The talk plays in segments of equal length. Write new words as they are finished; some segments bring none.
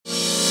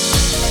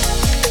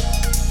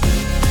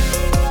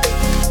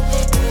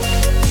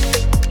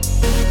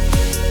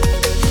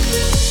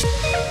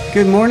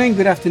Good morning,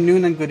 good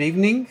afternoon, and good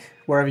evening,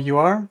 wherever you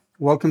are.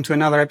 Welcome to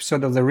another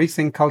episode of the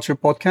Rethink Culture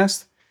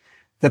podcast,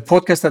 the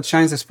podcast that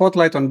shines the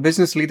spotlight on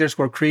business leaders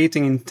who are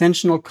creating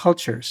intentional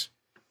cultures,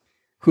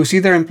 who see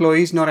their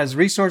employees not as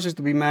resources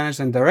to be managed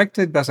and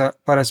directed,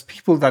 but as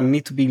people that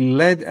need to be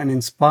led and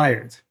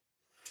inspired.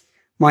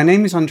 My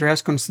name is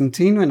Andreas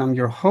Constantino, and I'm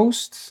your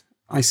host.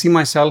 I see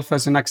myself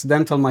as an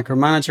accidental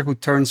micromanager who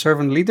turned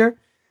servant leader,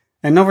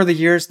 and over the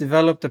years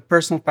developed a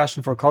personal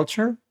passion for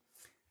culture.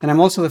 And I'm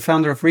also the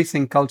founder of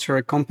Rethink Culture,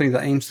 a company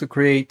that aims to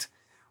create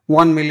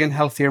 1 million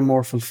healthier,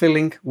 more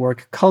fulfilling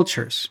work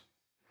cultures.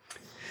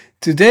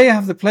 Today, I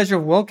have the pleasure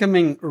of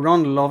welcoming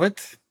Ron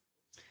Lovett.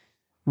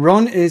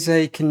 Ron is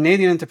a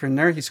Canadian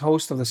entrepreneur. He's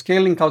host of the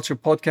Scaling Culture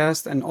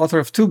podcast and author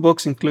of 2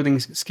 books,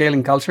 including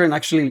Scaling Culture, and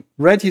actually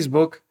read his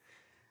book,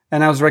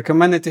 and I was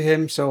recommended to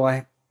him, so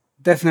I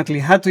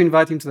definitely had to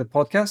invite him to the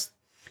podcast.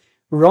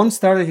 Ron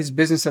started his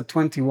business at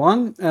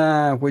 21,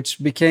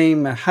 which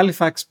became a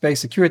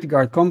Halifax-based security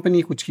guard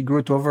company, which he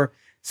grew to over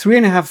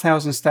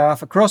 3,500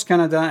 staff across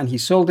Canada, and he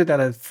sold it at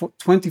a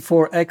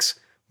 24x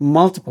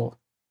multiple.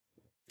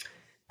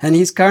 And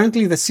he's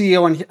currently the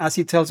CEO and, as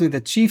he tells me, the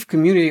Chief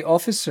Community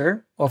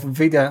Officer of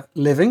Vida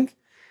Living,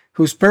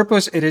 whose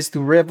purpose it is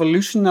to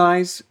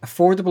revolutionize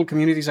affordable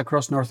communities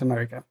across North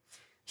America.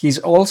 He's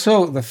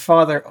also the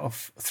father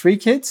of 3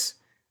 kids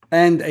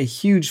and a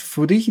huge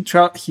foodie.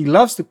 He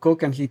loves to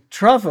cook and he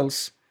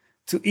travels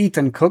to eat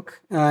and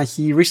cook.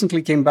 He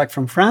recently came back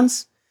from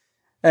France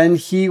and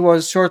he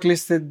was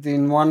shortlisted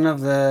in one of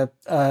the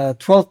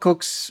 12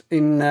 cooks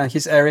in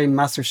his area in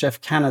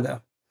MasterChef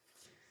Canada.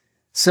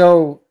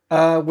 So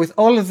with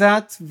all of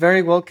that,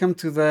 very welcome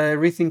to the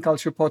Rethink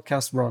Culture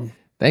podcast, Ron.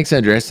 Thanks,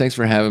 Andreas. Thanks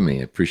for having me.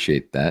 I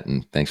appreciate that.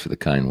 And thanks for the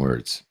kind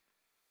words.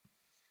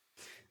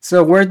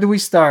 So where do we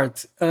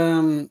start?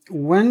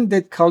 When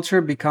did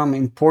culture become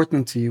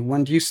important to you?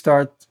 When do you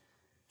start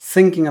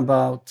thinking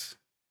about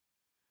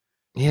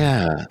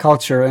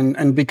culture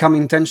and become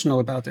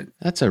intentional about it?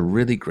 That's a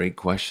really great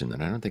question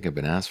that I don't think I've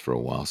been asked for a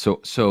while.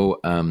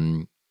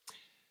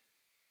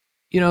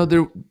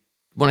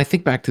 When I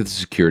think back to the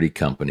security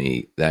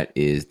company,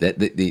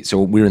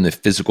 so we're in the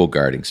physical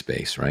guarding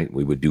space, right?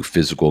 We would do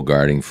physical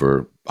guarding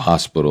for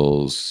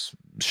hospitals,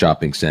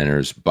 shopping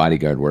centers,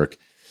 bodyguard work.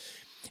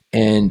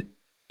 And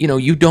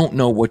you don't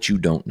know what you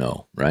don't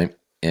know, right?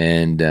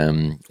 And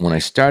when I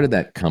started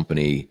that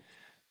company,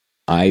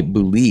 I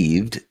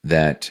believed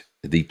that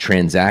the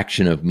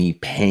transaction of me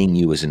paying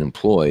you as an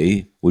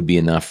employee would be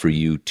enough for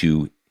you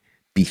to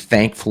be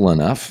thankful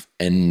enough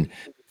and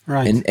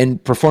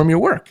perform your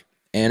work.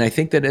 And I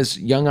think that as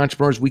young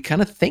entrepreneurs, we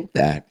kind of think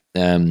that.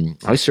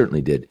 I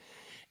certainly did.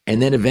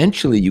 And then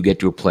eventually you get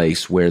to a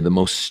place where the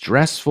most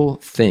stressful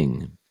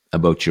thing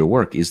about your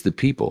work is the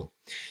people.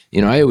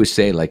 I always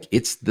say, like,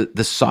 it's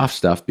the soft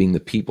stuff, being the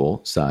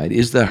people side,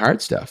 is the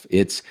hard stuff.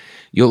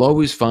 You'll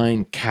always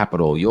find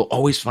capital, you'll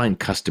always find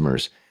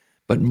customers,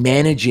 but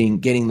managing,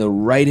 getting the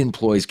right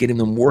employees, getting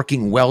them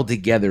working well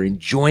together,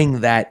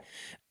 enjoying that,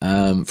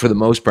 for the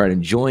most part,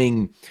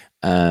 enjoying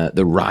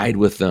the ride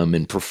with them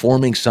and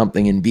performing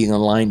something and being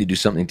aligned to do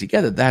something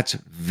together, that's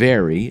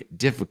very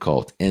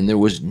difficult. And there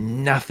was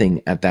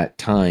nothing at that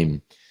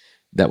time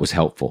that was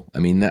helpful. I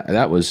mean,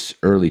 that was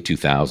early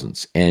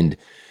 2000s. And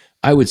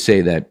I would say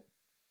that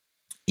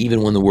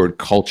even when the word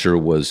culture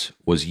was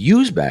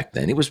used back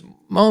then, it was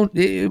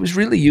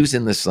really used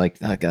in this like,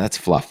 that's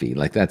fluffy,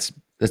 like that's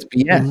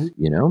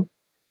BS,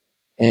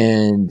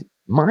 And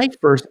my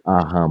first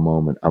aha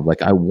moment of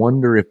like, I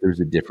wonder if there's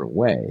a different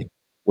way,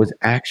 was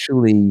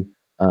actually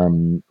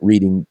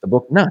reading the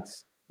book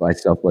Nuts by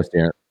Southwest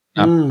Air.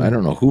 I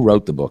don't know who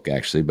wrote the book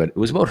actually, but it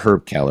was about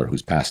Herb Keller,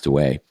 who's passed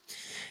away.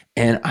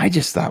 And I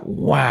just thought,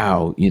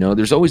 wow,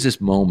 there's always this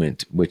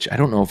moment, which I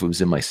don't know if it was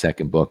in my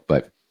second book,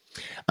 but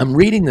I'm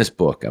reading this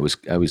book. I was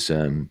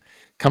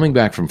coming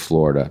back from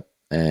Florida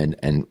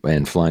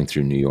and flying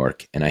through New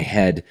York, and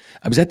I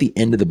was at the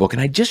end of the book,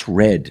 and I just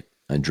read,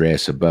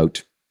 Andreas,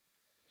 about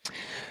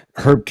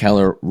Herb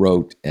Keller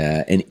wrote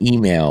an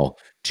email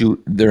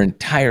to their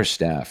entire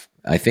staff.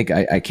 I think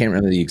I can't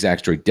remember the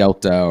exact story.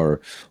 Delta or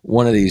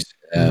one of these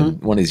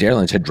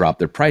airlines had dropped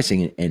their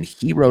pricing, and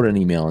he wrote an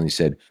email and he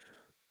said,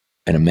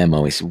 in a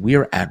memo, he said,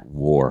 we're at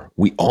war.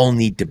 We all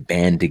need to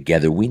band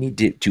together. We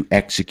need to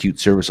execute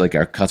service like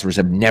our customers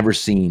have never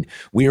seen.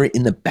 We are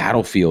in the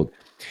battlefield.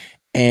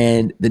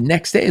 And the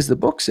next day, as the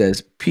book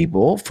says,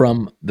 people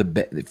from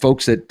the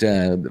folks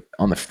that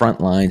on the front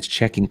lines,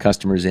 checking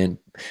customers in,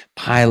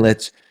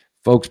 pilots,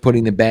 folks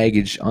putting the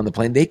baggage on the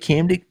plane, they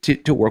came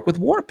to work with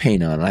war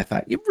paint on. And I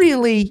thought, you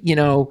really,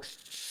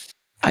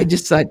 I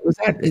just thought,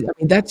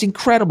 that's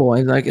incredible.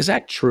 I'm like, is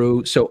that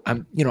true? So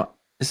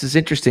this is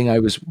interesting. I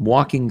was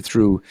flying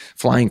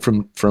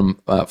from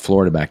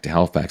Florida back to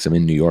Halifax. I'm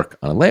in New York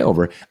on a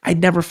layover.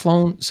 I'd never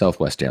flown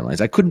Southwest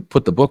Airlines. I couldn't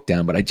put the book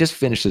down, but I just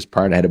finished this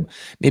part. I had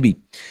maybe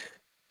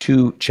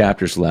 2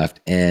 chapters left,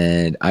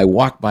 and I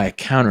walked by a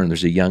counter, and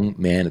there's a young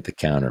man at the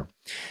counter.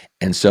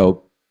 And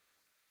so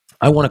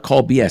I want to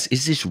call BS.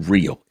 Is this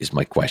real? Is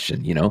my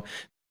question,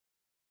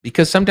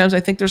 because sometimes I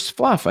think there's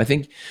fluff. I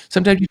think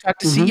sometimes you talk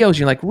to Mm-hmm. CEOs,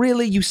 you're like,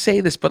 really, you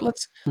say this, but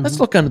let's Mm-hmm.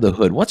 look under the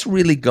hood. What's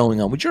really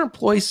going on? Would your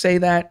employees say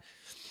that?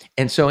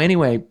 And so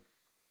anyway,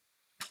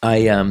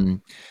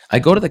 I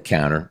go to the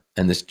counter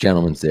and this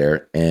gentleman's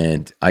there,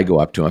 and I go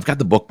up to him. I've got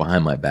the book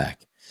behind my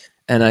back,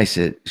 and I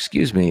said,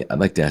 "Excuse me, I'd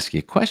like to ask you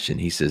a question."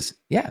 He says,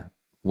 "Yeah,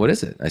 what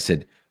is it?" I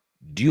said,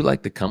 "Do you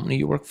like the company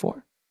you work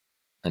for?"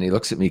 And he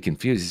looks at me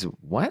confused. He said,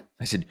 "What?"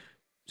 I said,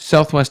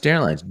 "Southwest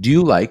Airlines. Do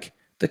you like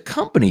the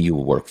company you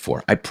work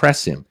for?" I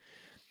press him.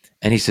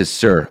 And he says,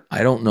 "Sir,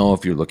 I don't know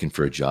if you're looking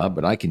for a job,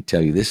 but I can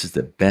tell you this is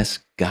the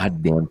best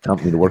goddamn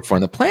company to work for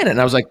on the planet."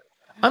 And I was like,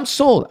 I'm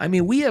sold. I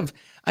mean,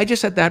 I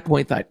just at that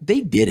point thought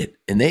they did it.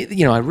 And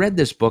I read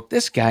this book.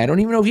 This guy, I don't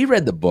even know if he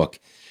read the book,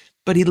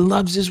 but he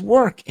loves his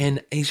work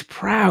and he's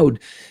proud.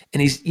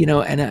 And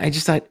and I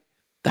just thought,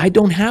 I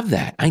don't have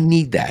that. I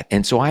need that.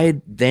 And so I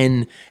had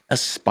then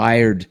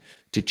aspired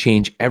to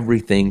change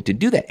everything to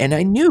do that. And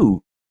I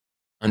knew,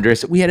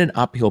 Andres, that we had an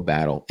uphill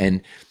battle,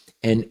 and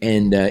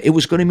it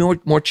was going to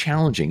be more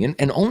challenging,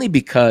 and only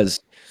because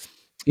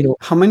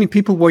How many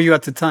people were you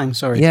at the time?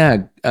 Sorry.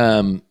 yeah,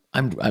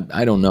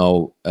 I don't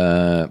know,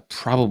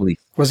 probably,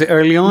 Was it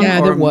early on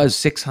yeah, there or was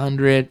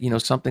 600,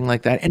 something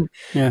like that, and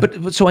yeah?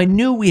 but so I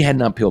knew we had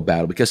an uphill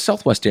battle because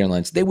Southwest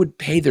Airlines, they would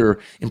pay their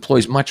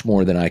employees much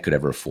more than I could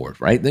ever afford,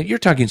 right? You're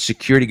talking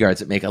security guards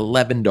that make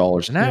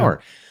 $11 an Yeah.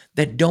 hour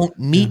that don't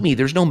meet Yeah. me.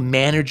 There's no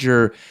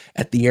manager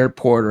at the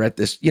airport or at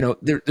this,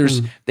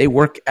 there's Mm, they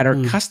work at our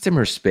mm,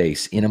 customer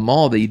space in a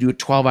mall that you do a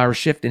 12-hour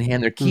shift and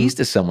hand their keys mm,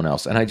 to someone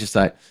else. And I just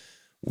thought,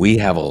 we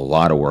have a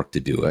lot of work to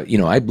do.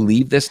 I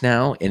believe this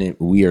now, and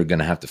we are going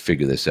to have to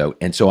figure this out.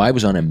 And so I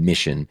was on a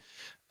mission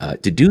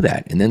to do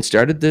that, and then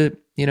started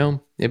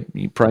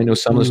you probably know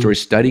some of the mm.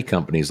 stories, study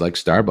companies like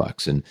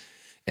Starbucks,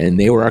 and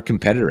they were our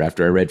competitor.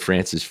 After I read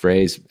Francis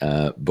Frey's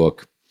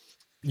book,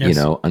 Yes.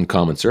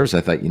 Uncommon Service, I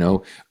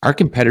thought, our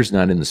competitor's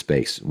not in the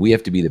space. We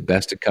have to be the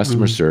best at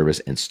customer Mm, service,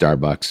 and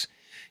Starbucks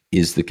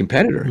is the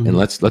competitor, and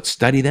mm, let's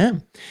study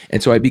them.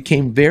 And so I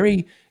became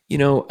very,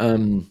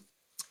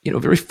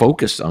 very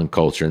focused on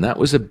culture. And that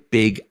was a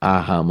big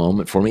aha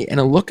moment for me, and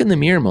a look in the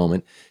mirror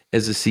moment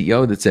as a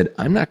CEO that said,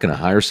 I'm not going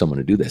to hire someone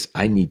to do this.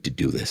 I need to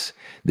do this.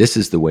 This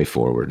is the way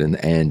forward.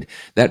 And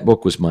that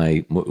book was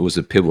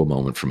a pivotal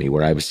moment for me,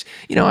 where I was,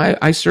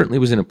 I certainly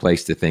was in a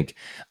place to think,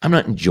 I'm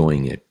not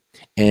enjoying it.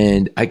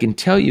 And I can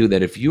tell you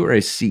that if you're a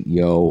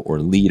CEO or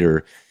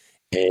leader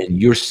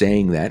and you're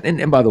saying that,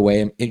 and by the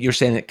way, you're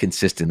saying it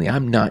consistently,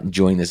 I'm not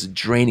enjoying this, it's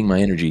draining my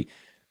energy,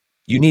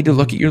 you need to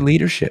look mm. at your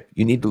leadership.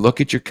 You need to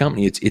look at your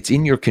company. It's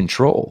in your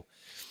control.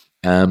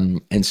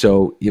 And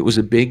so it was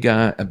a big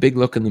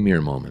look in the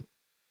mirror moment.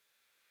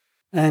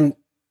 And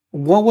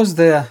what was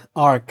the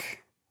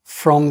arc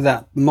from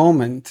that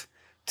moment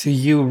to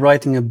you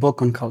writing a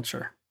book on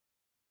culture?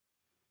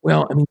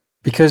 Well, I mean,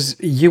 Because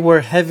you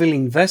were heavily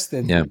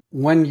invested yeah,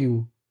 when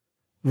you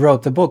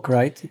wrote the book,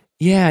 right?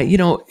 yeah.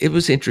 It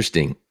was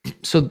interesting.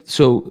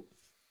 So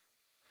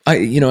I,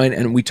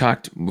 and we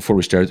talked before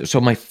we started. So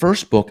my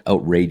first book,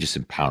 Outrageous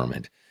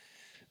Empowerment.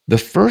 The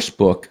first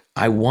book,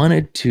 I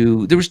wanted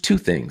to. There was two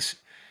things.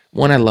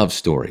 One, I love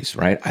stories,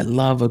 right? I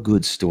love a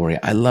good story.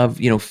 I love,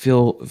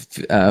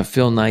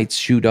 Phil Knight's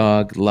Shoe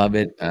Dog,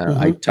 Lovett. I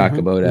Mm-hmm, talk mm-hmm,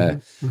 about.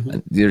 mm-hmm, mm-hmm,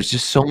 There's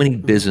just so many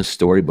business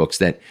storybooks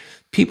that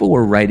people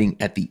were writing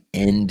at the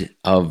end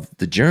of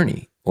the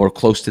journey or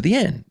close to the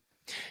end.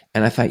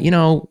 And I thought,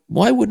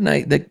 why wouldn't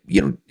I? That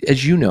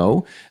as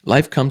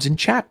life comes in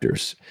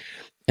chapters.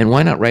 And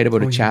why not write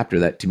about a oh yeah. chapter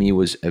that to me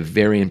was a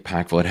very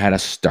impactful? It had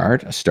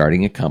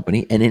starting a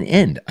company, and an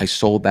end. I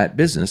sold that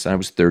business. I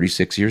was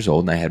 36 years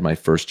old, and I had my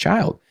first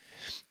child.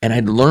 And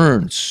I'd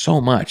learned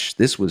so much.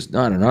 This was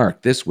not an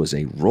arc. This was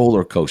a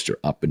roller coaster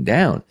up and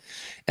down.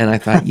 And I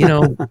thought,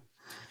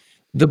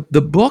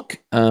 the book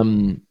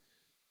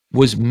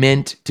was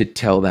meant to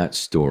tell that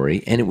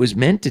story, and it was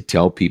meant to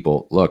tell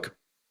people, look,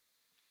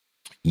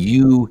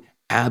 you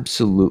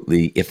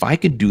absolutely, if I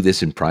could do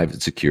this in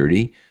private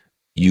security,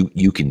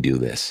 you can do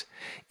this.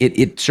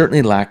 It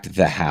certainly lacked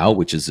the how,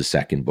 which is the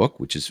second book,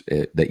 which is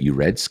that you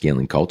read,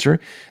 Scaling Culture,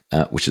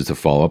 which is the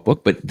follow up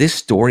book. But this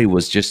story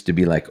was just to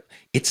be like,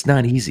 it's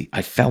not easy.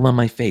 I fell on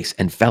my face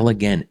and fell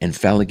again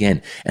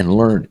and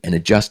learned and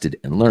adjusted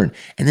and learned,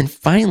 and then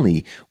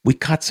finally we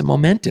caught some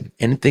momentum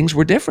and things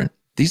were different.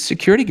 These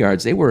security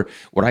guards, they were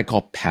what I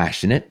call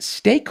passionate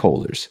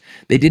stakeholders.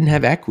 They didn't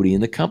have equity in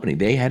the company.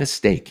 They had a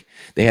stake.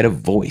 They had a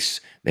voice.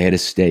 They had a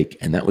stake.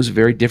 And that was a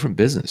very different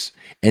business.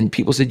 And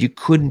people said you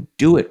couldn't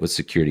do it with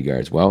security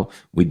guards. Well,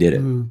 we did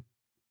it.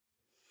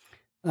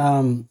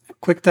 Mm.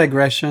 Quick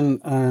digression.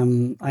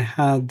 I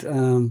had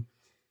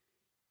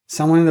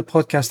someone in the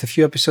podcast a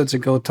few episodes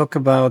ago talk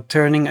about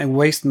turning a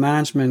waste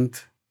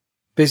management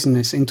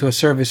business into a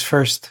service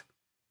first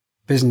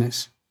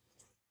business.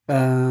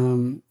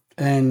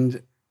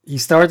 And he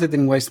started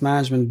in waste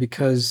management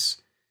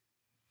because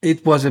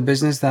it was a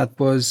business that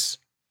was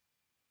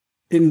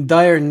in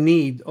dire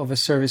need of a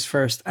service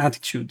first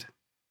attitude.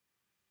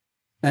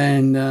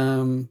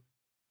 And,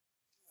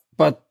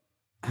 but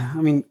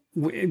I mean,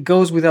 it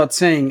goes without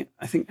saying,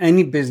 I think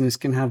any business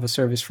can have a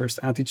service first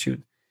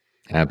attitude.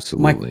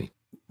 My Absolutely.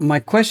 my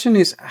question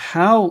is,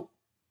 how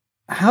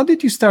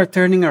did you start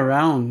turning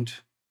around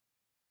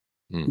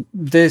Mm.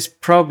 this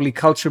probably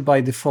culture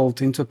by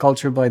default into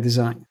culture by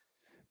design?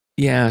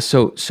 Yeah,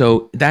 so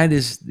that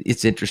is,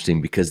 it's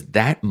interesting because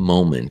that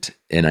moment,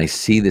 and I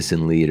see this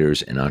in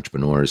leaders and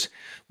entrepreneurs,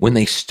 when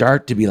they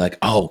start to be like,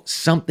 oh,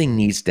 something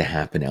needs to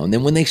happen now. And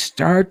then when they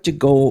start to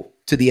go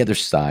to the other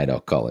side, I'll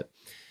call it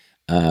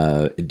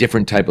a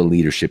different type of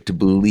leadership, to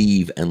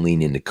believe and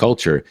lean into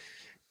culture,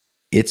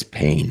 it's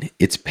pain.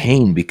 It's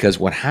pain because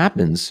what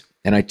happens,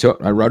 and I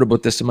wrote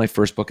about this in my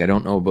first book. I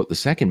don't know about the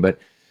second, but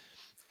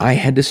I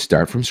had to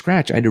start from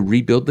scratch. I had to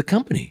rebuild the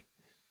company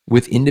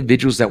with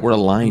individuals that were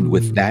aligned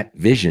with Mm, that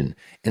vision.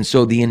 And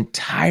so the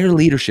entire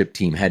leadership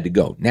team had to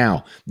go.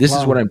 Now, this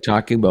is what wow. I'm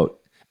talking about,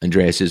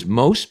 Andreas, is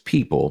most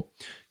people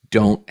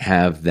don't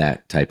have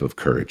that type of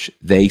courage.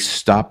 They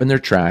stop in their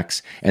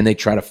tracks and they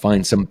try to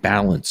find some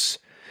balance.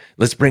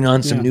 Let's bring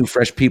on some Yeah. new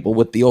fresh people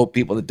with the old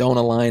people that don't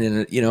align,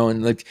 and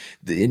and like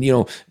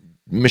and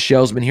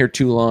Michelle's been here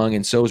too long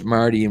and so's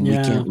Marty, and we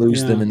Yeah. can't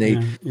lose them, Yeah. and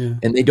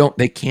Yeah. Yeah.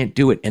 they can't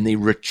do it, and they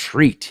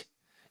retreat,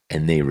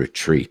 and they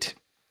retreat.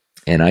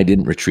 And I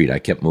didn't retreat. I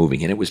kept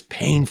moving, and it was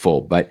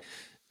painful, but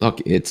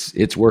look,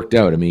 it's worked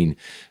out. I mean,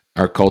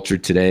 our culture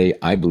today,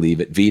 I believe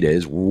at Vita,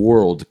 is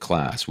world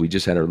class. We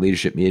just had our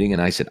leadership meeting,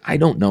 and I said, I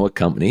don't know a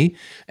company,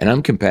 and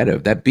I'm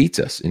competitive, that beats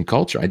us in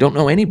culture. I don't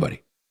know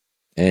anybody.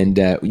 And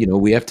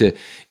we have to.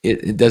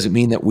 It doesn't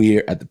mean that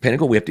we're at the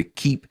pinnacle. We have to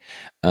keep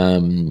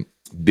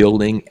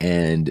building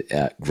and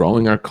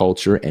growing our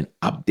culture and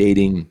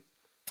updating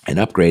and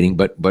upgrading.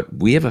 But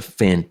we have a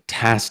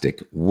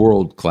fantastic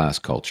world class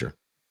culture.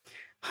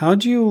 How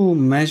do you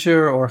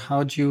measure or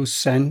how do you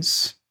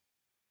sense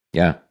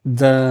Yeah.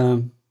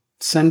 the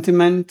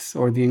sentiment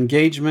or the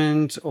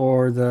engagement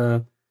or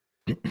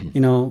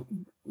you know,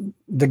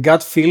 the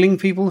gut feeling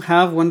people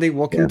have when they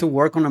walk Yeah. into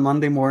work on a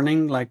Monday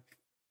morning? Like,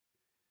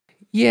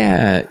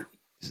 Yeah.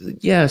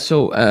 Yeah.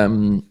 So, I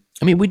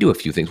mean, we do a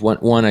few things.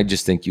 One, I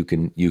just think you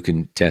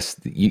can test,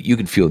 you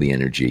can feel the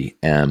energy.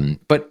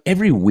 But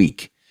every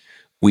week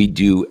we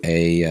do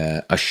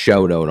a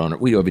shout out on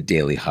it. We do have a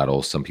daily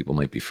huddle. Some people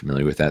might be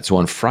familiar with that. So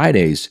on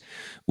Fridays,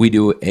 we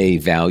do a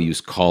values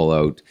call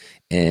out,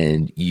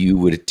 and you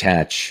would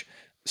attach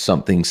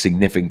something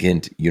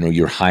significant,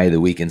 your high of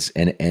the week,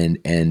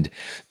 and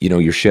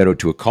your shout out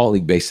to a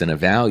colleague based on a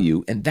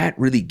value. And that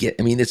really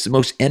I mean, it's the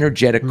most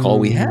energetic call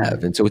we have.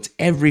 mm, And so it's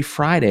every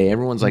Friday.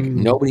 Everyone's like, mm,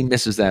 nobody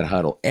misses that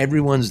huddle.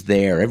 Everyone's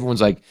there.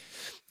 Everyone's like,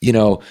 you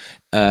know,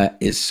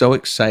 is so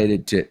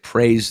excited to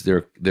praise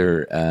their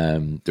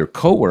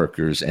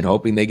coworkers, and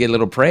hoping they get a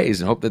little praise,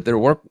 and hope that their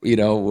work,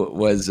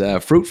 was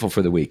fruitful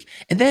for the week.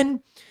 And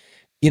then,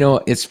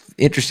 it's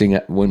interesting.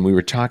 When we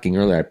were talking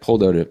earlier, I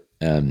pulled out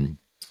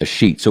a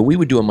sheet. So we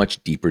would do a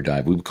much deeper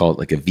dive. We would call it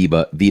like a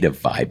Vita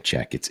vibe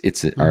check.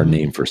 It's our mm-hmm,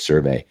 name for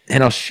survey.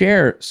 And I'll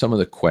share some of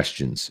the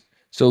questions.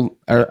 So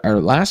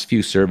our last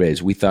few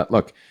surveys, we thought,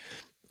 look,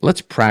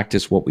 let's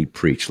practice what we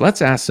preach.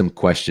 Let's ask some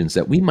questions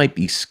that we might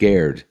be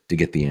scared to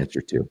get the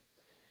answer to.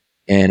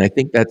 And I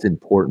think that's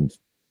important.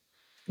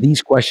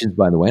 These questions,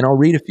 by the way, and I'll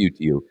read a few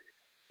to you.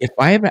 If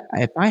I had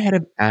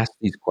have asked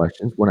these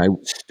questions when I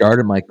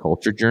started my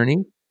culture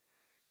journey,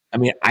 I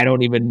mean, I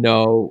don't even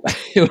know.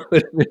 It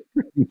would have been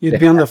pretty you'd bad.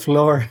 be on the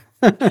floor.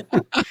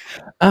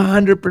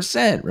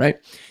 100%, right?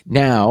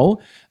 Now,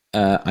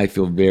 I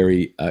feel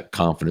very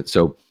confident.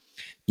 So,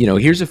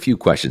 here's a few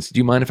questions. Do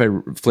you mind if I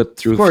flip Of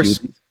through a few of course.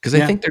 these? Because I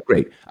Yeah. think they're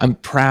great. I'm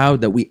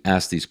proud that we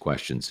asked these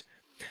questions.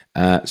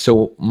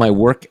 So my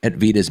work at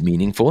Vita is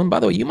meaningful. And by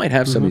the way, you might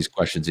have some of Mm-hmm, these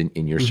questions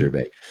in your mm-hmm,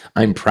 survey.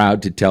 I'm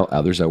proud to tell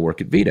others I work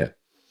at Vita.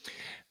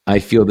 I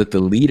feel that the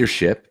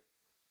leadership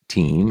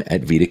team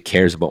at Vita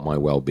cares about my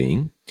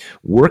well-being.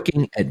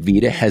 Working at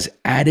Vita has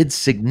added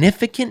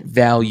significant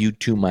value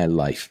to my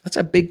life. That's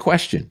a big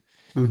question.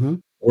 mm-hmm,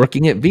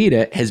 Working at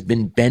Vita has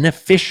been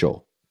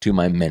beneficial to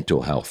my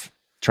mental health.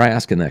 Try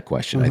asking that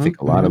question. I mm-hmm, think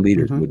a lot mm-hmm, of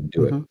leaders mm-hmm, wouldn't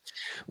do it. mm-hmm,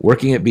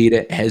 Working at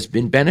Vita has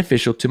been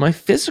beneficial to my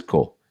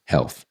physical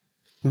health.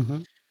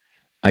 mm-hmm,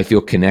 I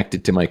feel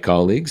connected to my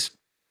colleagues.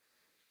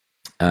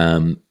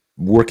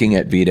 Working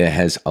at Vita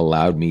has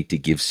allowed me to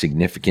give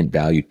significant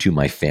value to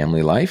my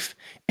family life,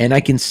 and I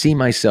can see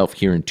myself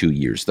here in 2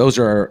 years. Those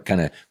are our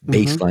kind of mm-hmm,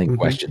 baseline mm-hmm,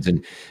 questions.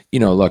 And,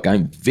 look,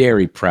 I'm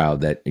very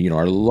proud that,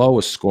 our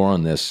lowest score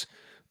on this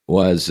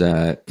was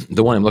the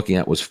one I'm looking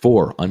at was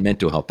 4 on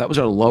mental health. That was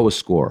our lowest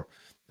score,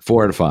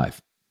 4 out of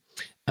 5.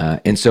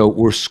 And so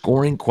we're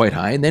scoring quite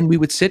high. And then we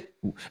would sit,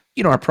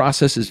 our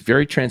process is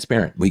very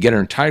transparent. We get our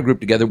entire group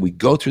together, we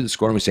go through the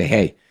score, and we say,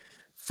 hey,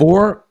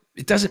 4,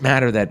 it doesn't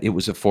matter that it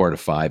was a 4 out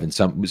of 5, and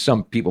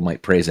some people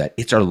might praise that.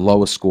 It's our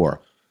lowest score.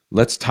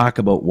 Let's talk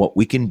about what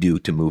we can do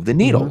to move the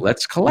needle. mm-hmm,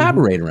 Let's mm-hmm,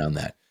 collaborate around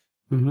that.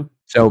 mm-hmm.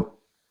 So,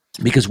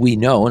 because we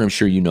know, and I'm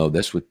sure you know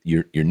this with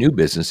your new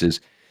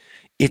businesses,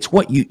 it's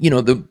what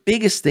the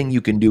biggest thing you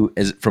can do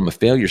as from a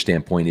failure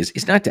standpoint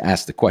is not to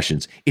ask the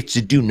questions. It's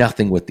to do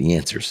nothing with the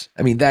answers.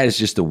 I mean, that is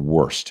just the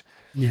worst.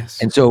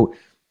 Yes. And so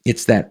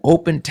It's that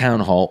open town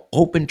hall,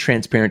 open,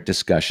 transparent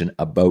discussion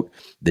about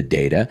the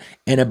data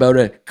and about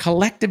a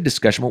collective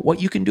discussion about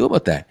what you can do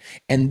about that.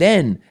 And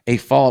then a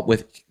follow up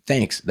with,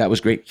 thanks, that was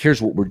great.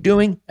 Here's what we're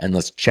doing, and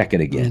let's check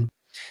it again. Mm.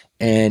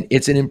 And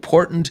it's an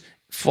important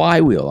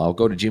flywheel. I'll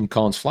go to Jim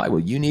Collins'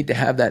 flywheel. You need to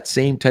have that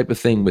same type of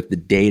thing with the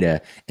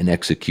data and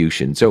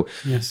execution. So,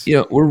 Yes,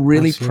 we're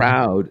really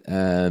absolutely.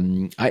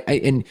 proud.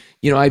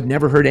 I've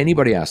never heard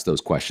anybody ask those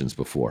questions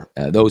before,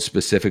 those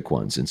specific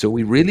ones. And so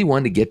we really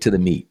wanted to get to the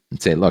meat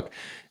and say, look,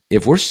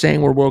 if we're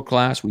saying we're world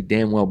class, we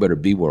damn well better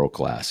be world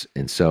class.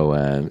 And so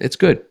it's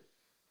good.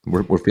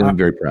 We're I, feeling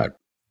very proud.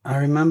 I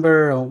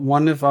remember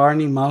one of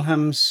Arnie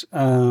Malham's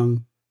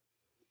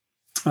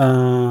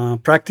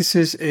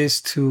practices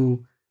is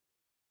to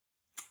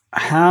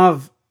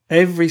have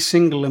every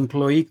single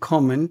employee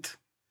comment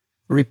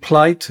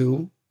reply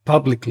to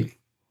publicly,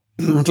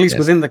 at least Yes.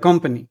 within the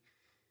company.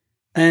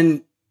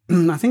 And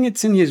I think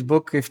it's in his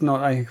book. If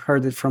not, I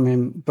heard it from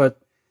him. But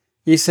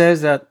he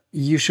says that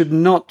you should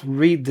not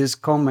read these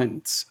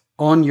comments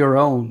on your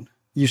own.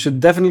 You should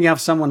definitely have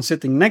someone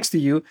sitting next to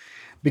you,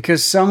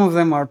 because some of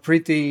them are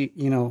pretty,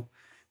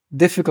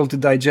 difficult to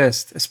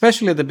digest,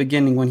 especially at the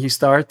beginning when he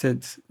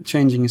started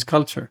changing his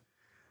culture.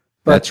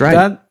 But That's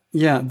right.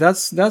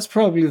 that's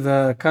probably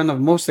the kind of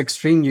most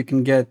extreme you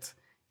can get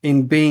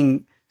in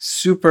being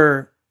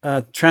super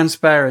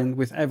transparent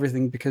with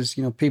everything, because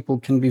people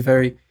can be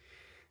very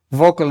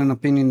vocal and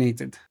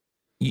opinionated.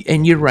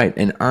 And you're right.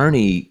 And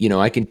Arnie,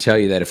 I can tell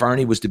you that if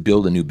Arnie was to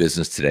build a new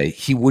business today,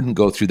 he wouldn't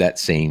go through that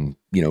same,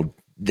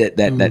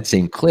 that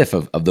same cliff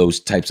of those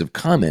types of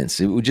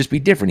comments. It would just be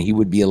different. He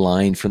would be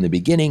aligned from the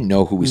beginning,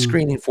 know who he's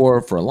screening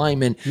for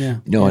alignment, Yeah,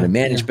 know how to yeah,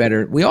 manage yeah,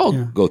 better. We all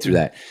yeah, go through yeah,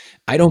 that.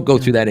 I don't go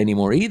yeah, through that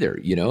anymore either,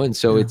 and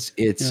so yeah,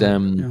 yeah,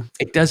 yeah.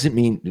 it doesn't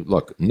mean,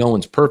 look, no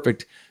one's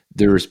perfect.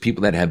 There's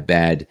people that have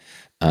bad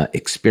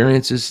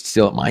experiences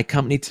still at my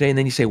company today. And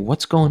then you say,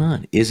 what's going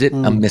on? Is it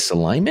a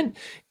misalignment?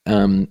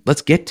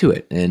 Let's get to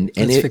it. And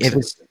Let's fix if it.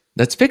 it's,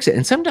 let's fix it.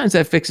 And sometimes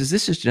that fixes,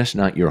 this is just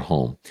not your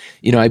home.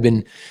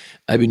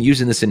 I've been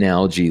using this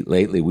analogy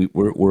lately.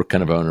 We're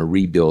kind of on a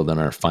rebuild on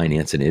our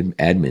finance and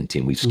admin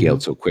team. We've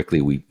scaled so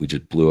quickly. We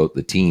just blew out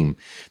the team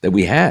that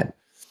we had.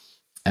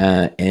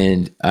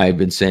 And I've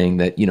been saying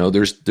that,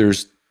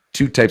 there's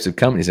two types of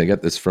companies. I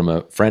got this from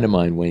a friend of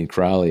mine, Wayne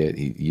Crowley.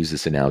 He used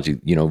this analogy.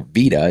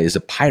 Vita is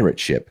a pirate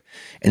ship.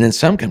 And then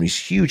some companies,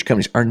 huge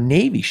companies, are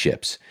Navy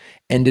ships.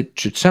 And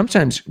to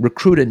sometimes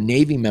recruit a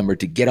Navy member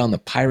to get on the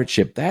pirate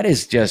ship, that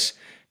is just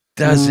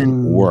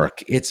doesn't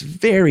work. It's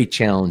very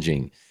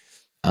challenging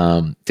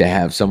to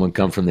have someone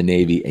come from the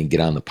Navy and get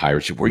on the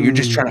pirate ship, where you're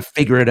just trying to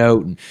figure it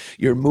out and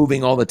you're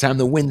moving all the time.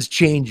 The wind's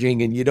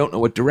changing and you don't know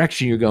what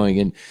direction you're going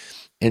in.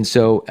 And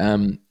so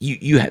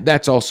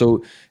that's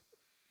also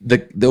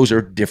those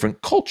are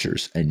different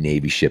cultures, a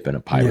Navy ship and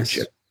a pirate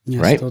ship,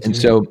 Yes, right? totally. And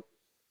so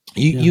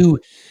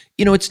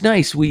it's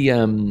nice. We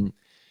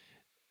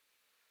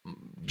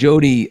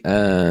Jody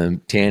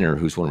Tanner,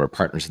 who's one of our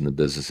partners in the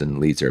business and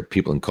leads our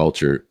people and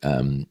culture,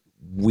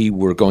 we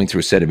were going through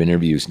a set of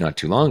interviews not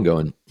too long ago,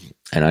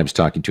 and I was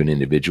talking to an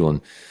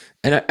individual,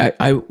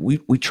 and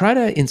we try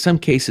to, in some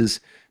cases,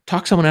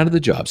 talk someone out of the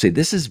job, say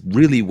this is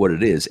really what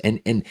it is,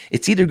 and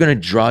it's either going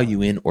to draw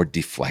you in or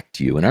deflect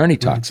you. And Arnie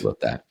talks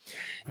about that.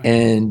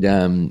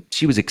 And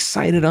she was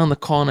excited on the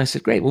call, and I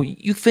said, great, well,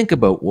 you think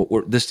about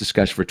this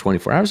discussion for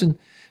 24 hours, and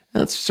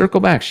let's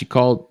circle back. She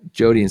called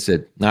Jody and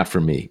said, not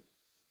for me.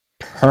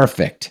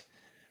 Perfect.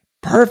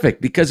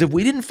 Because if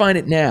we didn't find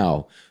it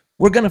now,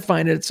 we're going to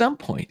find it at some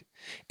point.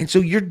 And so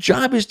your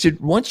job is to,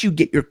 once you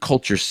get your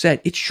culture set,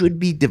 it should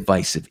be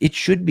divisive. It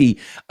should be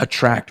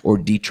attract or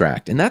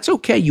detract. And that's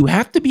okay. You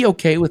have to be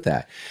okay with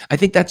that. I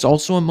think that's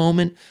also a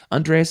moment,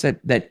 Andreas,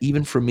 that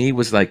even for me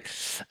was like,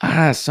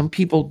 some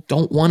people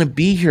don't want to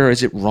be here.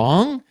 Is it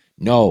wrong?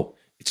 No,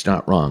 it's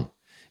not wrong.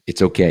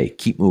 It's okay.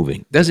 Keep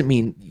moving. Doesn't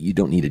mean you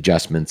don't need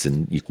adjustments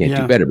and you can't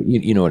do better, but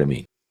you know what I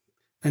mean.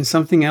 And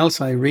something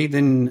else I read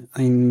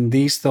in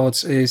these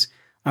thoughts is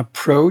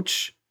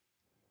approach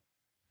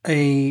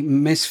a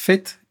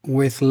misfit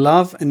with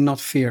love and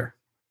not fear.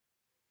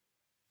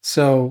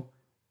 So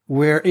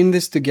we're in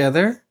this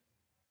together,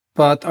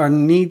 but our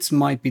needs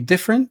might be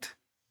different,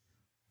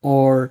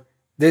 or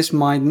this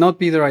might not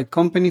be the right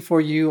company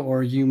for you,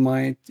 or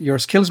your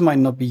skills might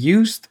not be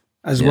used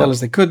as well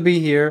as they could be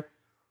here,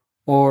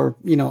 or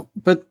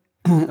but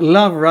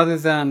love rather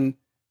than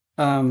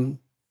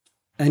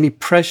any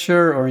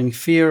pressure or any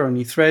fear or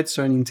any threats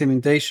or any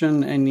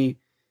intimidation,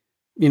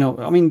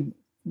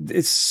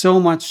 it's so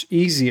much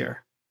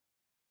easier.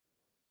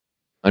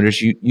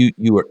 Andres,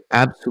 you are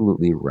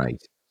absolutely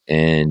right.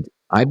 And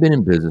I've been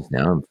in business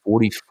now. I'm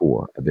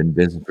 44. I've been in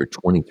business for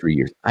 23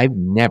 years. I've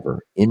never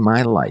in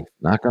my life,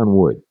 knock on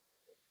wood,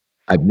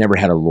 I've never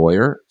had a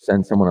lawyer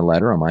send someone a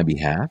letter on my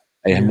behalf.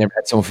 I have never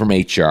had someone from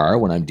HR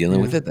when I'm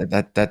dealing with it.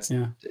 That's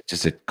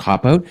just a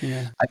cop out.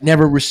 I've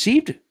never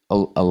received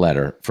a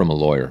letter from a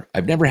lawyer.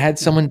 I've never had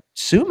someone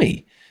sue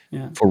me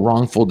Yeah. for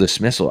wrongful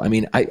dismissal. I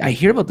mean, I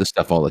hear about this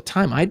stuff all the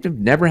time. I've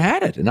never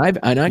had it, and I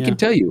can Yeah.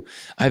 tell you,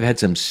 I've had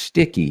some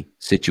sticky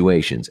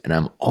situations, and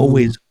I'm Mm,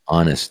 always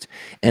honest,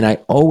 and I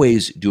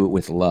always do it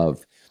with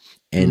love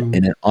mm,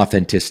 and an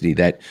authenticity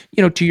that,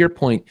 to your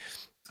point,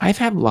 I've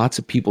had lots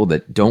of people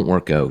that don't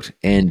work out,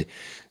 and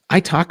I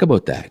talk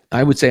about that.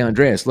 I would say,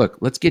 Andreas, look,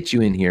 let's get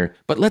you in here,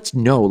 but let's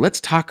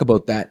talk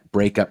about that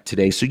breakup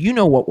today. So you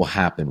know what will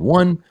happen.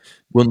 One,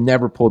 we'll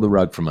never pull the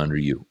rug from under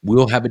you.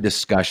 We'll have a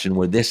discussion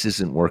where this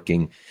isn't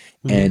working,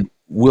 mm, and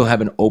we'll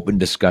have an open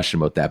discussion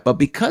about that. But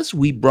because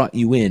we brought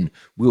you in,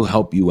 we'll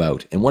help you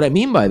out. And what I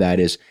mean by that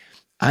is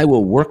I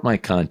will work my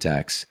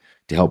contacts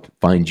to help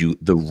find you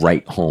the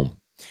right home.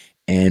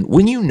 And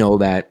when you know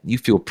that, you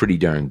feel pretty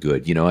darn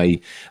good.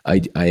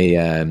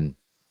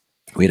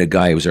 We had a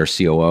guy who was our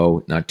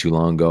COO not too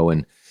long ago,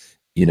 and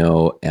he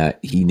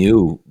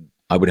knew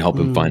I would help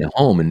him find mm, a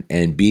home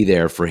and be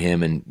there for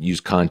him and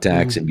use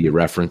contacts mm, and be a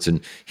reference.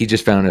 And he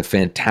just found a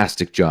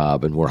fantastic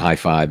job, and we're high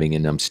fiving,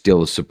 and I'm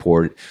still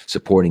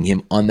supporting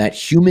him on that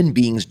human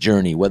being's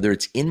journey, whether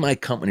it's in my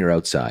company or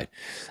outside.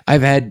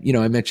 I've had,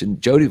 I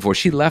mentioned Jody before.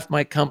 She left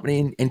my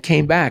company and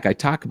came back. I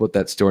talk about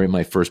that story in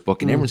my first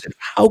book, and everyone mm, said,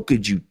 "How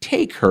could you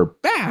take her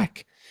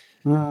back?"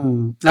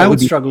 mm. I That would would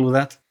be struggle with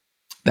that.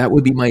 that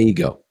would be my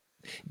ego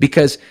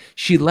because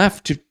she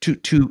left to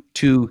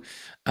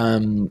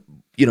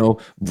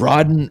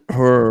broaden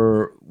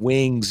her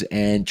wings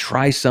and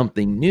try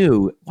something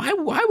new.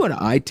 Why would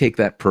I take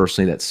that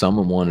personally that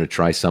someone wanted to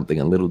try something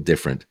a little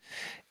different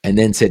and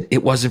then said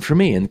it wasn't for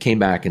me and came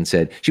back and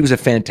said she was a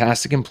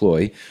fantastic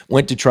employee,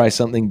 went to try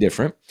something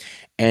different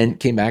and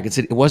came back and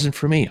said it wasn't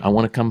for me. I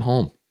want to come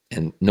home.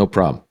 And no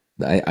problem.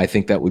 I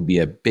think that would be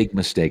a big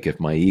mistake if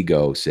my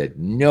ego said,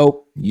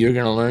 nope, you're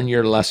going to learn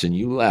your lesson.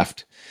 You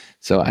left.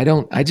 So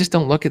I just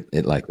don't look at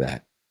it like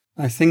that.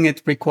 I think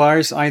it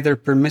requires either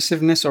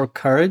permissiveness or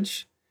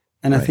courage.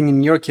 And I Right. think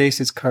in your case,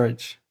 it's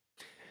courage.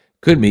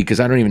 Could be because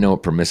I don't even know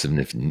what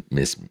permissiveness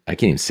is. I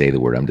can't even say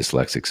the word. I'm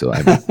dyslexic. So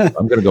I'm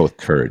going to go with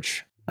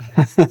courage.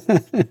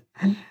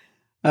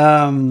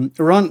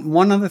 Ron,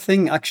 one other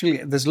thing, actually,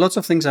 there's lots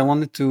of things I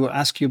wanted to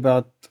ask you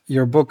about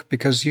your book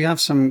because you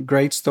have some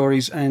great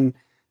stories and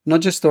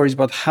not just stories,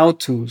 but how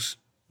to's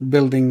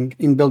building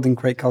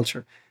great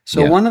culture.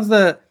 So, Yeah. one of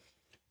the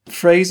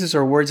phrases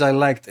or words I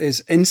liked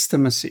is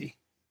instamacy,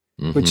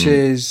 which Hmm.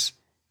 is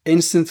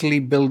instantly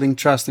building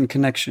trust and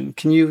connection.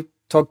 Can you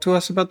talk to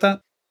us about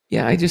that?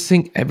 Yeah. I just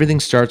think everything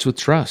starts with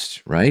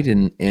trust. Right.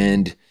 And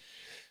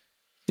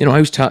I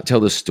always tell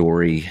this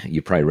story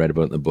you probably read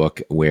about in the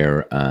book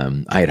where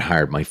I had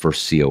hired my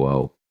first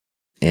COO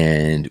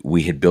and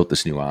we had built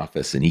this new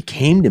office and he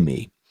came to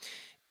me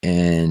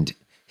and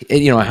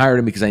I hired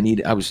him because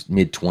I was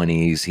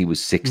mid-20s. He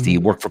was 60. He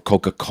Mm-hmm. worked for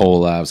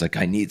Coca-Cola. I was like,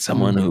 I need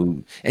someone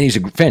and he's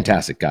a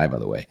fantastic guy, by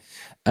the way.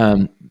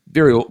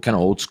 Very old, kind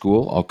of old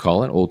school, I'll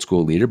call it, old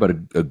school leader, but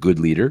a good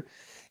leader.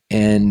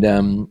 And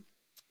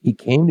he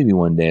came to me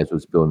one day as I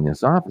was building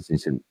this office. And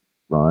he said,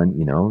 Ron,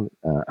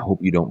 I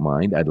hope you don't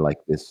mind. I'd like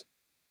this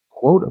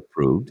quote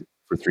approved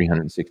for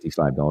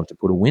 $365 to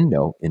put a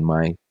window in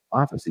my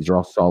office. These are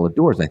all solid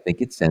doors. I think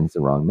it sends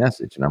the wrong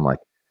message. And I'm like,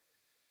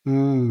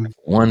 Mm,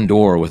 one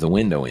door with a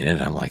window in it.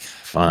 I'm like,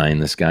 fine,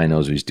 this guy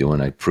knows what he's doing.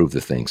 I proved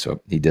the thing.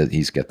 So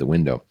he's got the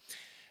window.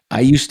 I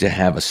used to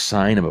have a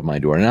sign above my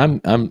door,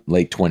 and I'm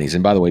late 20s.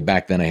 And by the way,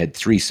 back then I had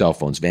 3 cell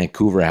phones: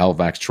 Vancouver,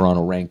 Halifax,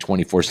 Toronto, rang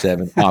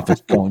 24/7,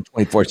 office going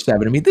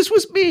 24/7. I mean, this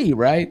was me,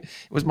 right?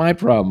 It was my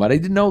problem, but I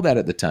didn't know that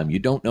at the time. You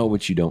don't know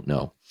what you don't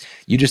know.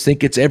 You just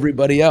think it's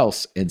everybody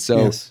else,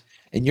 yes,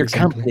 and your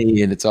exactly.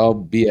 company, and it's all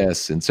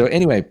BS. And so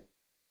anyway,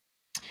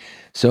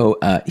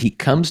 he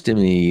comes to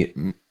me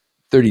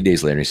 30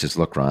 days later. And he says,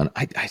 "Look, Ron,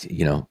 I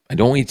don't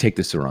want you to take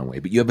this the wrong way,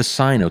 but you have a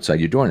sign outside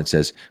your door and it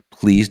says,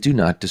 'Please do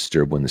not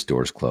disturb when this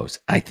door is closed.'"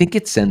 I think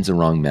it sends the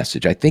wrong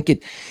message. I think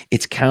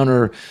it's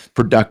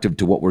counterproductive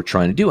to what we're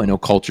trying to do. I know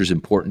culture is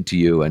important to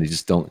you, and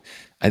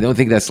I don't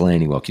think that's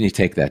landing well. Can you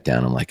take that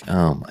down?" I'm like,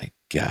 "Oh my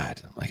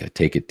God." I'm like, I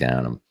take it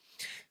down.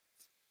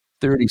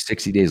 30,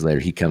 60 days later,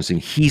 he comes in.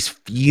 He's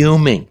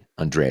fuming,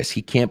 Andreas.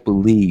 He can't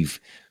believe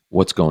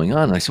what's going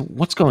on. And I said,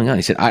 "What's going on?"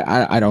 He said,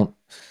 I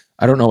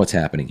don't know what's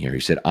happening here." He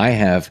said, "I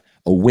have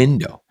a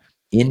window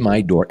in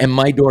my door, and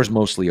my door is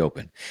mostly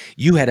open.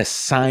 You had a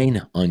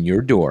sign on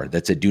your door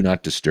that said 'Do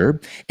not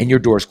disturb,' and your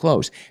door's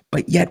closed.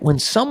 But yet, when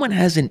someone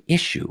has an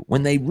issue,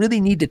 when they really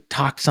need to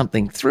talk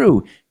something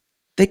through,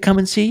 they come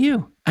and see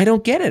you. I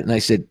don't get it." And I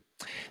said,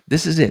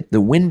 "This is it.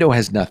 The window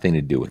has nothing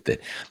to do with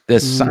it. The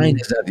sign Mm,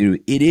 has nothing to do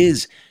with it. It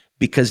is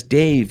because,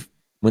 Dave,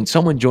 when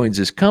someone joins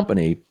this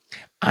company,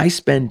 I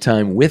spend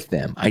time with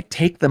them. I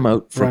take them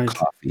out for right.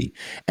 coffee,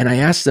 and I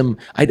ask them.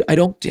 I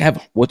don't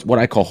have what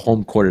I call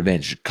home court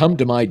advantage. Come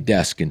to my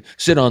desk and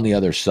sit on the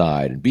other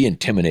side and be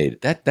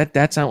intimidated.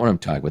 That's not what I'm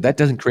talking about. That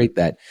doesn't create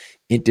that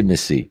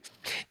intimacy.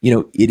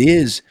 It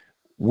is.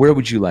 Where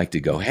would you like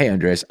to go? Hey,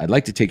 Andres, I'd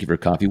like to take you for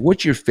coffee.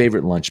 What's your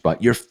favorite lunch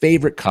spot? Your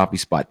favorite coffee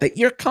spot that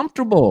you're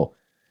comfortable?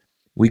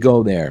 We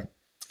go there,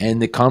 and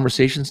the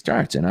conversation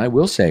starts. And I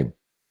will say,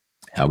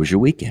 "How was your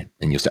weekend?"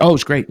 And you'll say, "Oh, it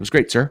was great. It was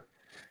great, sir."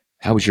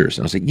 How was yours?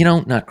 And I was like,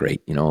 not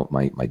great.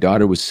 My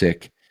daughter was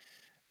sick.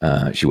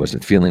 She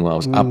wasn't feeling well. I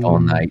was up all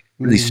Mm, night.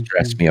 Really mm,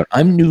 stressed mm. me out.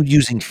 I'm new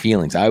using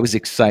feelings. I was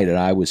excited.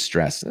 I was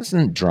stressed. This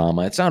isn't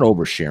drama. It's not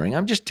oversharing.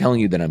 I'm just telling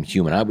you that I'm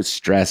human. I was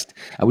stressed.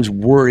 I was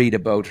worried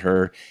about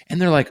her.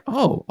 And they're like,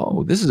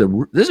 oh, this is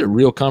a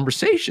real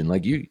conversation.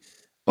 Like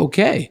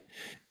okay.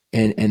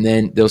 And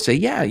then they'll say,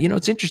 yeah,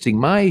 it's interesting.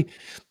 My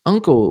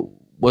uncle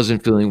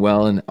wasn't feeling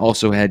well and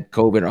also had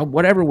COVID or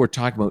whatever we're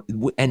talking about.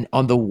 And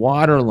on the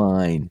water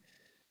line,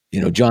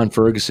 John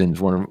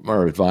Ferguson's one of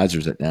our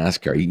advisors at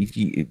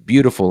NASCAR.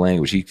 Beautiful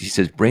language. He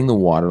says, bring the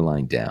water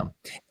line down.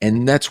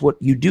 And that's what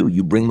you do.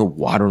 You bring the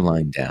water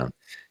line down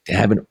to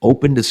have an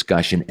open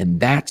discussion. And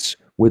that's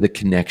where the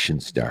connection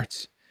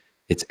starts.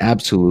 It's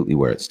absolutely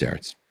where it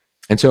starts.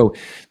 And so,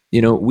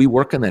 we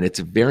work on that. It's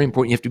very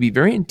important. You have to be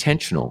very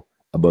intentional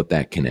about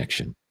that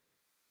connection.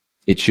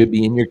 It should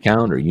be in your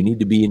calendar. You need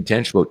to be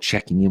intentional about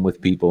checking in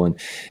with people. And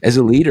as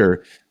a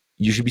leader,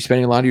 you should be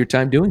spending a lot of your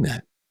time doing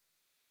that.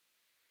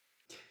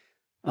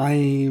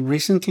 I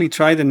recently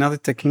tried another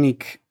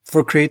technique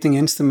for creating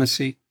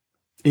intimacy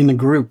in a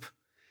group,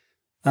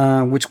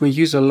 which we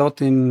use a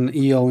lot in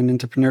EO, in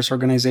entrepreneurs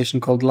organization,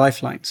 called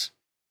Lifelines.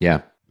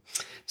 Yeah.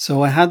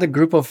 So I had a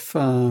group of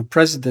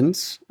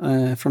presidents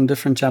from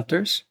different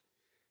chapters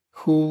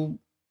who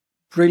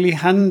really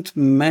hadn't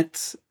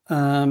met,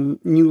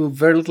 knew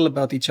very little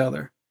about each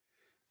other.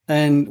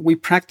 And we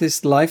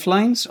practiced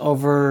Lifelines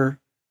over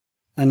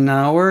an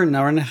hour and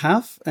a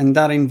half. And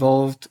that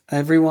involved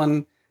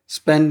everyone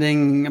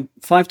spending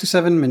 5 to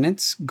 7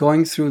 minutes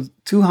going through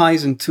 2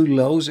 highs and 2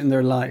 lows in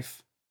their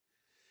life.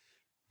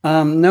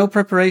 No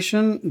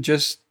preparation,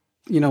 just,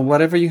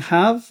 whatever you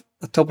have,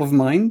 top of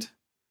mind.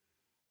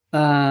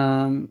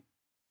 And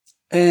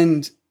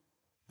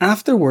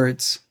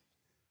afterwards,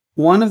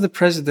 one of the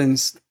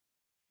presidents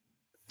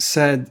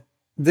said,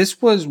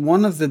 this was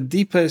one of the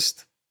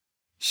deepest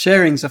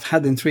sharings I've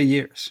had in 3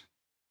 years.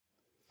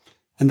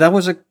 And that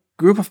was a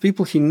group of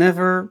people he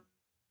never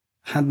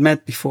had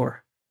met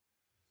before.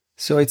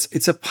 So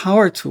it's a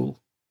power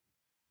tool,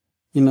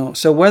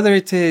 So whether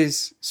it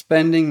is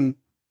spending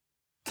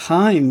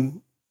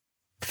time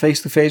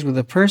face to face with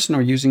a person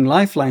or using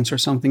lifelines or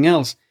something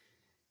else,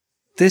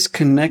 this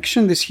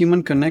connection, this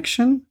human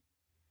connection,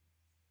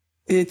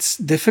 it's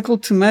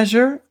difficult to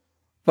measure,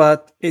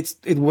 but it's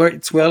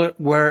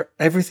where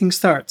everything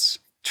starts.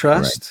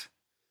 Trust, right.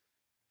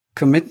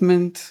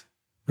 Commitment,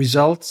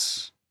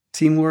 results,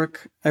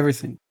 teamwork,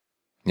 everything.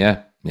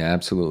 Yeah,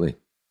 absolutely.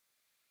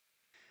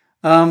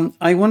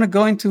 I want to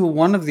go into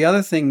one of the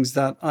other things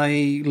that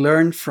I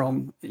learned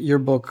from your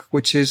book,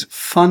 which is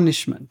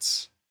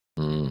punishments.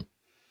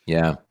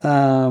 Yeah.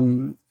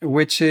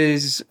 Which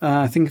is,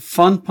 I think,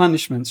 fun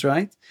punishments,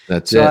 right?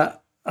 That's it.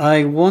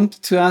 I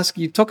want to ask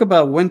you, talk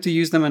about when to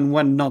use them and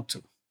when not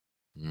to.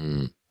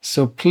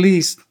 So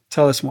please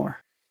tell us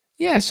more.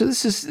 Yeah, so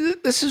this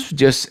is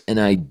just an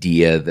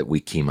idea that we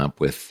came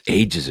up with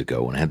ages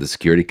ago when I had the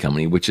security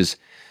company, which is,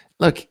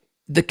 look,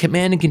 the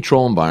command and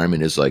control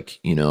environment is like,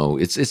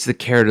 it's the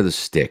carrot or the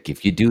stick.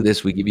 If you do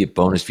this, we give you a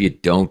bonus. If you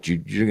don't,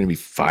 you're going to be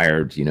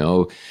fired,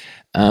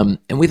 And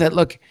we thought,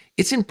 look,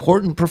 it's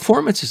important.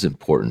 Performance is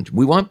important.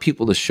 We want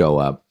people to show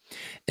up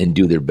and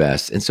do their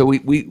best. And so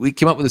we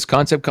came up with this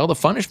concept called a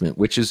punishment,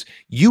 which is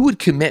you would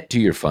commit to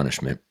your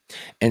punishment.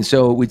 And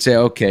so we'd say,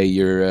 okay,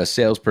 you're a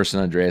salesperson,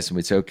 Andreas, and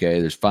we'd say,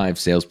 okay, there's 5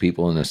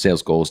 salespeople, and their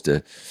sales goal is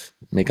to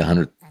make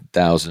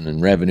 100,000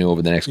 in revenue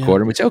over the next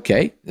quarter. And we'd say,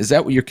 okay, is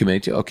that what you're committing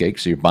to? Okay,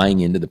 so you're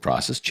buying into the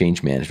process,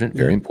 change management,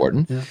 very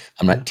important. Yeah.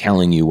 I'm not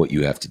telling you what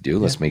you have to do.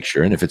 Let's make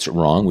sure. And if it's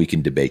wrong, we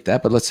can debate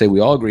that. But let's say we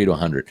all agree to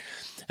 100.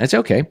 And it's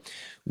okay.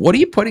 What are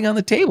you putting on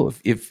the table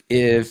if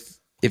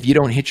you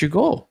don't hit your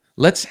goal?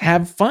 Let's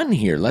have fun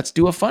here. Let's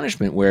do a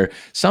punishment where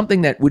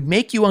something that would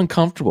make you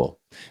uncomfortable.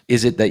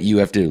 Is it that you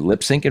have to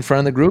lip sync in front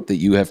of the group? That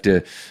you have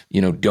to,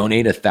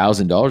 donate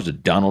 $1,000 to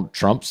Donald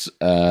Trump's,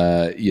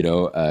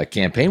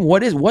 campaign?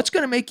 What's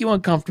going to make you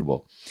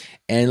uncomfortable?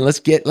 And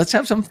let's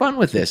have some fun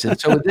with this. And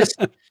so with this,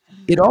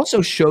 it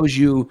also shows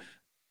you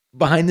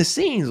behind the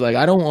scenes. Like,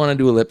 I don't want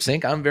to do a lip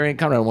sync. I'm very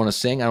uncomfortable. I don't want to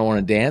sing. I don't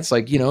want to dance.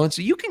 Like, and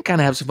so you can kind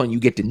of have some fun. You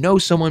get to know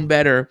someone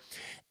better,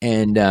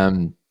 and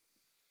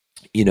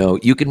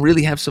you can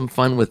really have some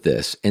fun with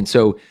this. And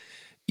so,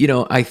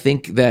 I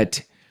think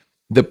that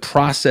the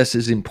process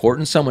is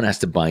important. Someone has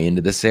to buy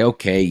into this, say,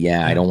 okay,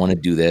 I don't want to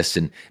do this.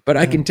 But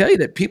I can tell you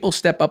that people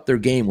step up their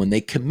game when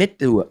they commit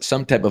to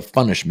some type of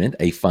punishment,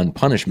 a fun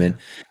punishment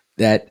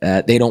that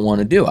they don't want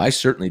to do. I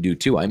certainly do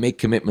too. I make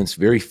commitments,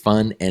 very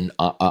fun and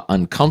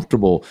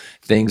uncomfortable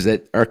things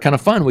that are kind of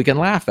fun we can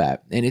laugh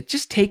at. And it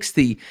just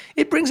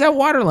it brings that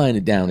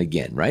waterline down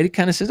again, right? It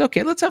kind of says,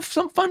 okay, let's have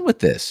some fun with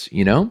this,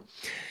 and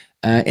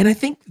I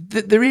think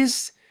that there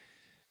is,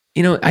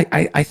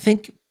 I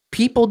think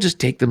people just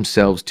take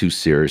themselves too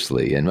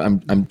seriously. And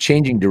I'm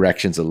changing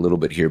directions a little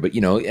bit here, but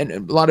and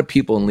a lot of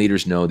people and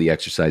leaders know the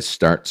exercise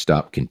start,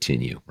 stop,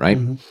 continue, right?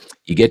 Mm-hmm.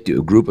 You get to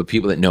a group of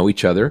people that know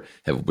each other,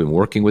 have been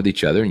working with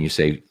each other, and you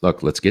say,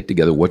 look, let's get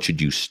together. What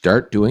should you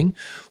start doing?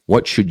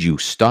 What should you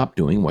stop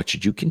doing? What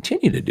should you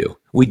continue to do?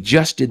 We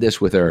just did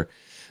this with our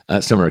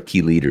some of our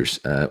key leaders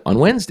on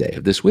Wednesday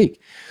of this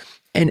week.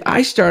 And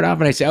I start off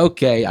and I say,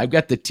 okay, I've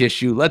got the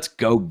tissue. Let's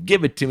go.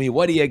 Give it to me.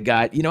 What do you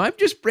got? I'm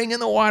just bringing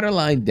the water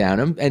line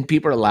down. And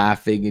people are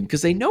laughing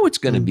because they know it's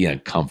going to be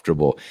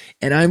uncomfortable.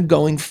 And I'm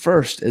going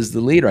first as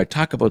the leader. I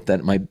talk about that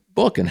in my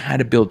book and how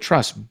to build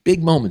trust.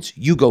 Big moments,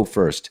 you go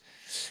first.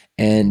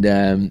 And,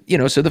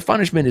 so the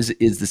punishment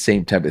is the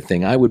same type of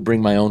thing. I would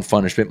bring my own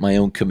punishment, my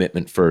own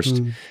commitment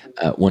first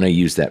when I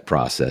use that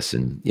process.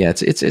 And yeah,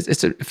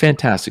 it's a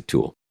fantastic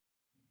tool.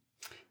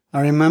 I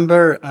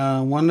remember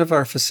one of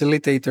our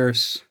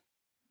facilitators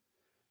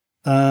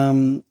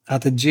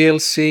at the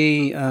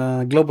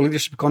GLC Global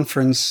Leadership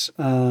Conference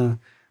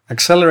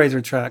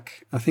accelerator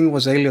track. I think it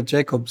was Elliot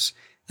Jacobs.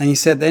 And he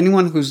said,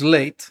 anyone who's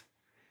late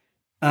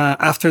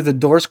after the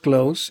doors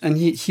close, and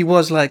he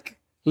was like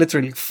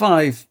literally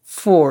 5,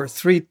 4,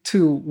 3,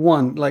 2,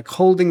 1, like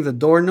holding the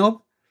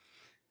doorknob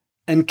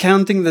and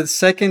counting the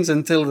seconds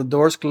until the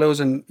doors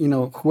close. And,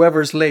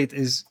 whoever's late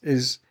is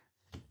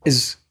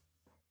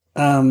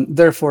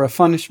therefore a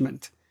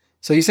punishment.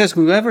 So he says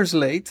whoever's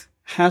late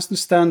has to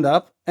stand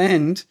up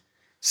and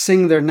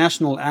sing their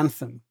national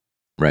anthem.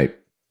 Right.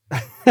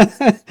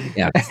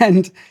 Yeah.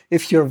 And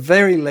if you're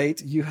very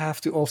late, you have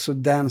to also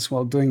dance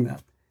while doing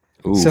that.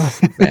 Ooh,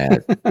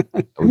 bad.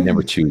 I would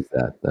never choose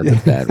that. That's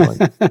a bad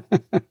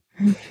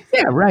one.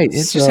 Yeah, right.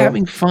 It's just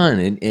having fun.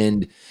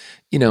 And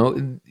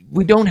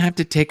we don't have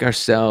to take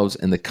ourselves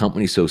and the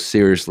company so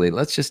seriously.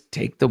 Let's just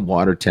take the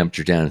water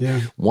temperature down.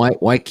 Yeah.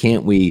 Why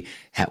can't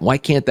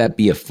that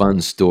be a fun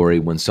story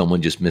when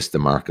someone just missed the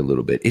mark a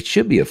little bit? It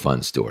should be a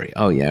fun story.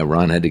 Oh yeah,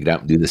 Ron had to get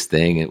out and do this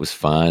thing. And it was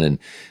fun. And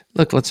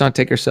look, let's not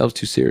take ourselves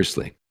too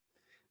seriously.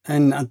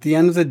 And at the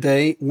end of the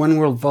day, when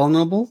we're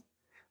vulnerable,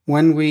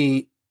 when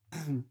we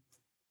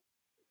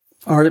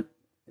are,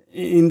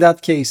 in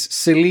that case,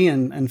 silly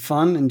and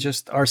fun and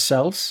just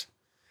ourselves,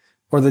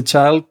 or the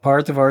child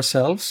part of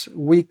ourselves,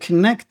 we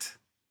connect.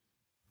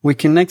 We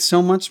connect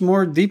so much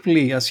more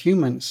deeply as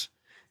humans.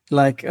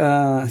 Like,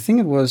 I think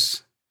it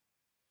was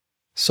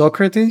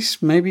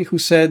Socrates, maybe, who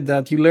said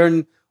that you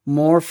learn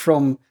more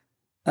from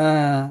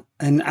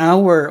an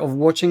hour of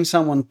watching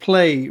someone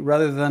play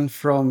rather than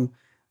from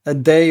a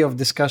day of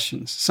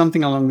discussions,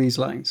 something along these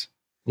lines.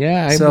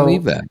 Yeah, I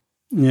believe that.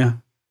 Yeah.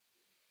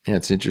 Yeah,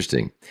 it's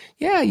interesting.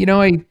 Yeah,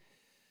 I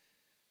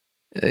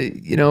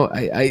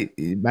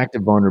back to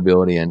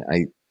vulnerability, and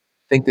I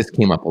think this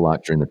came up a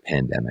lot during the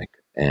pandemic.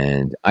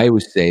 And I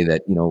always say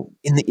that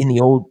in the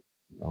old,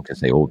 I don't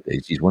say old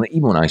days,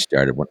 even when I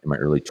started in my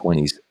early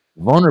 20s,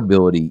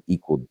 vulnerability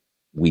equaled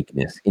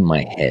weakness in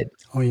my head.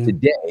 Oh, yeah.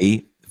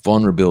 Today,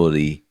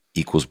 vulnerability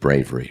equals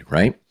bravery,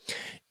 right?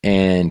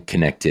 And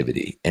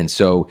connectivity. And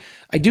so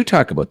I do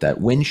talk about that.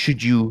 When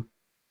should you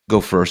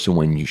go first, and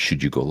when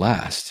should you go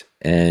last?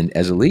 And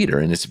as a leader,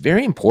 and it's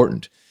very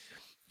important.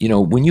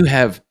 When you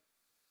have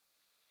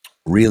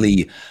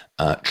really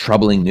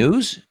troubling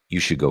news,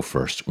 you should go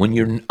first. When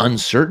you're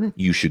uncertain,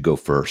 you should go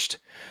first.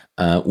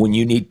 When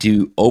you need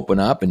to open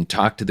up and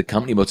talk to the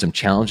company about some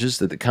challenges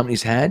that the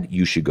company's had,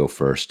 you should go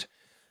first.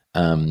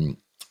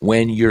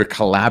 When you're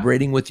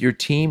collaborating with your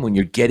team, when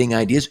you're getting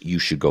ideas, you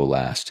should go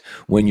last.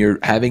 When you're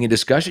having a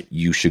discussion,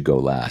 you should go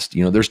last.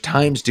 There's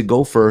times to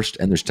go first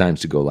and there's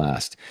times to go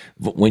last.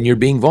 When you're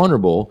being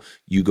vulnerable,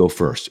 you go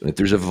first. If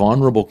there's a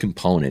vulnerable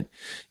component,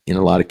 in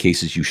a lot of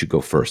cases, you should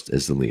go first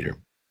as the leader.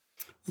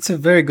 It's a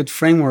very good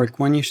framework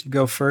when you should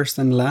go first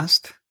and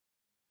last.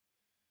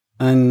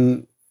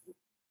 And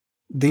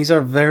these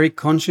are very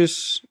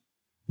conscious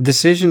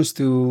decisions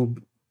to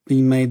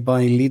be made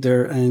by a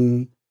leader.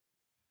 And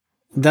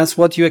that's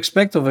what you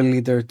expect of a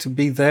leader, to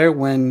be there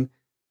when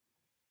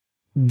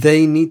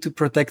they need to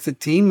protect the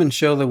team and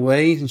show the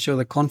way and show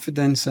the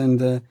confidence and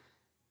the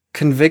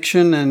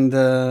conviction and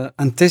the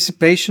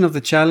anticipation of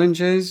the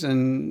challenges,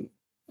 and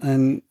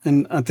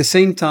at the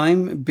same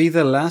time be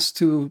the last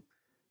to,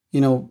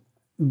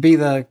 be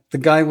the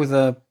guy with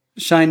a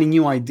shiny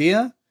new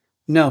idea.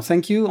 No,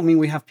 thank you. I mean,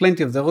 we have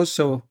plenty of those,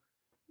 so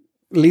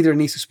leader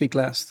needs to speak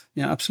last.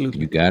 Yeah,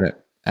 absolutely. You got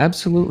it.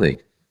 Absolutely.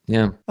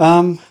 Yeah.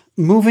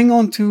 Moving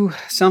on to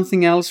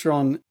something else,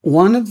 Ron.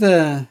 One of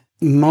the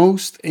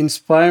most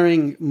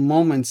inspiring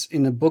moments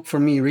in a book for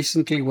me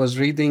recently was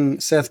reading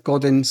Seth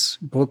Godin's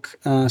book,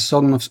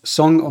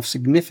 Song of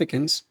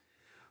Significance,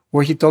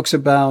 where he talks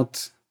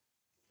about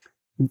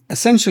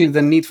essentially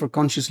the need for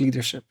conscious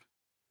leadership.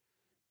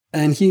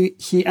 And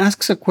he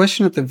asks a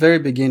question at the very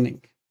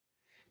beginning,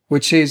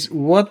 which is,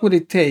 what would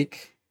it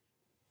take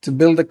to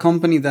build a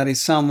company that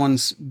is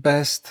someone's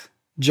best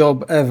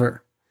job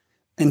ever?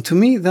 And to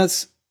me,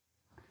 that's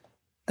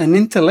an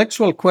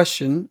intellectual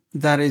question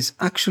that is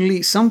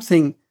actually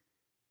something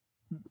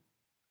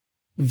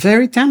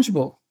very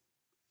tangible.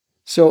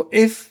 So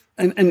if,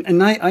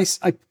 and I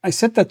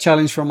set that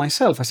challenge for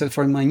myself. I said,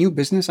 for my new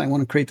business, I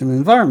want to create an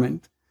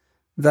environment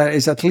that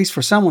is at least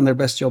for someone their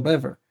best job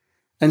ever.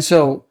 And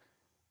so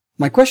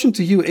my question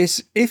to you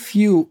is, if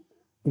you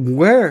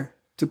were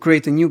to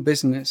create a new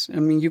business, I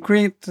mean, you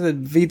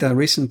created Vida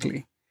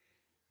recently,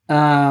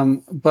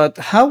 but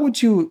how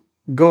would you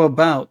go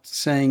about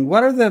saying,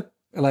 what are the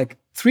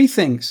 3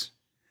 things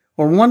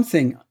or one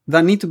thing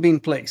that need to be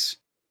in place?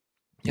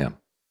 Yeah.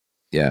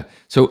 Yeah.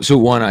 So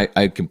one, I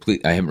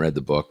haven't read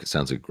the book. It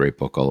sounds like a great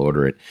book. I'll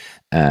order it.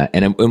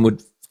 And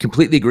would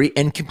completely agree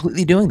and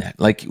completely doing that.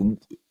 Like,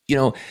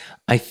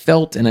 I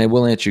felt, and I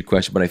will answer your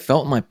question, but I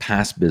felt in my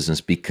past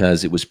business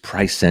because it was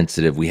price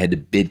sensitive. We had to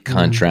bid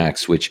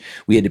contracts, which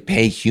we had to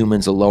pay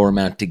humans a lower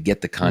amount to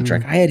get the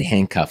contract. I had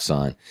handcuffs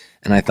on,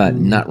 and I thought,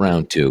 not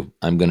round two.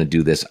 I'm going to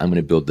do this. I'm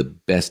going to build the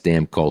best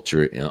damn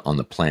culture on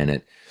the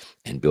planet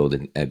and build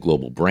a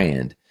global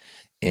brand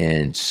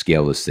and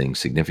scale this thing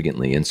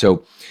significantly. And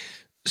so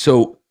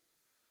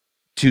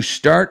to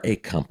start a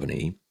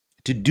company,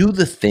 to do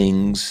the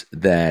things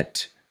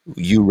that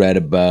you read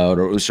about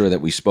or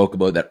that we spoke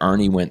about that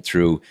Arnie went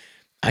through,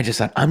 I just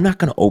thought, I'm not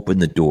going to open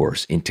the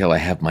doors until I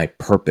have my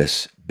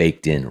purpose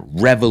baked in,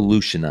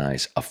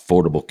 revolutionize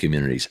affordable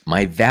communities,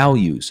 my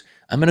values.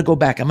 I'm going to go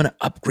back. I'm going to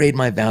upgrade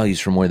my values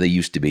from where they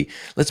used to be.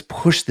 Let's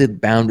push the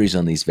boundaries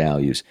on these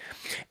values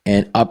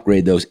and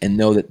upgrade those and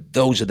know that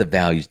those are the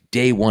values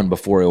day one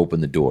before I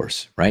open the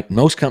doors, right?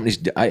 Most companies,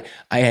 I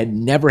had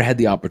never had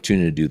the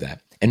opportunity to do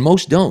that. And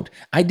most don't.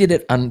 I did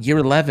it on year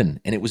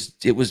 11 and it was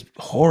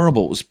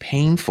horrible. It was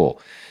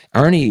painful.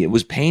 Arnie, it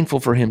was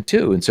painful for him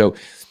too. And so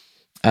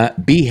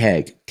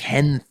BHAG,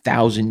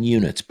 10,000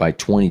 units by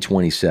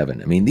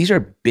 2027. I mean, these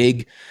are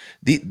big,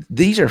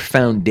 these are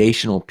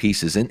foundational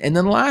pieces. And then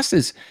the last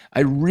is, I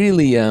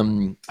really,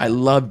 I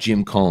love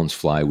Jim Collins'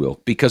 flywheel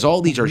because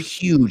all these are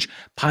huge,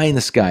 pie in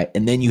the sky.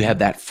 And then you have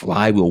that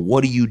flywheel.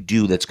 What do you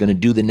do that's going to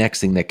do the next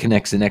thing that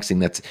connects the next thing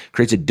that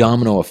creates a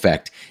domino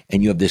effect?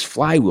 And you have this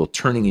flywheel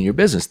turning in your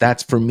business.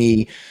 That's for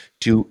me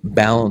to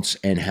balance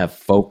and have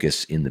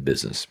focus in the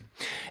business.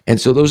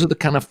 And so those are the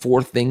kind of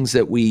four things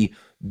that we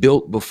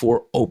built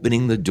before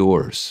opening the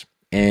doors.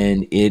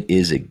 And it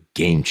is a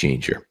game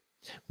changer,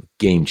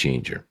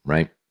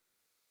 right?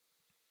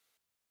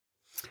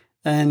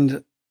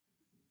 And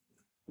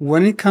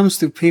when it comes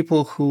to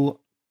people who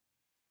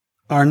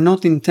are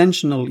not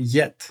intentional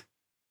yet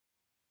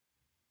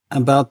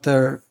about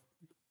their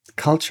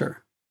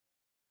culture,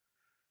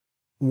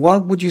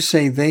 what would you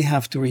say they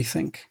have to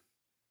rethink?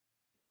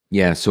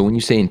 Yeah. So when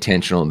you say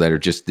intentional, that are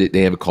just,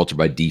 they have a culture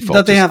by default.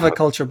 That they have a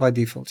culture by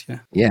default. Yeah.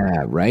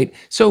 Yeah. Right.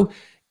 So,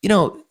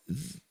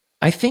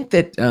 I think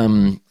that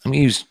I'm going to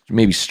use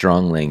maybe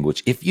strong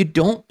language. If you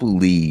don't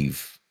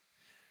believe,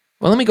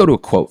 well, let me go to a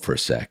quote for a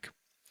sec.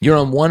 You're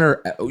on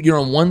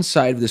one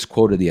side of this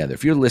quote or the other.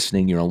 If you're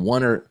listening, you're on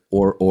one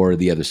or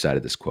the other side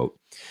of this quote.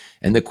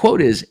 And the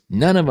quote is,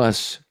 none of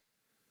us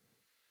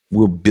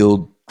will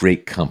build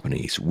great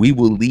companies. We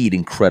will lead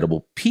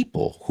incredible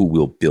people who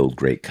will build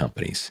great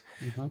companies.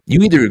 Mm-hmm. You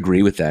either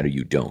agree with that or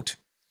you don't.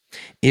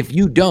 If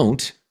you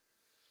don't,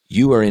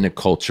 you are in a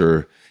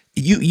culture.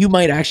 You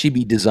might actually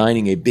be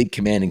designing a big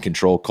command and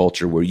control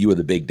culture where you are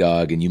the big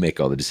dog and you make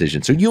all the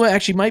decisions. So you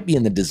actually might be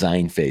in the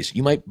design phase.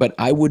 You might, but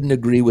I wouldn't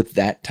agree with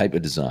that type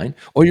of design.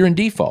 Or you're in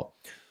default.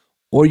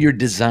 Or you're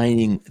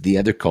designing the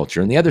other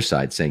culture on the other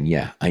side, saying,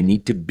 yeah, I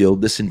need to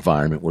build this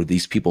environment where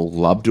these people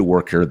love to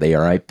work here. They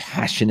are a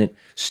passionate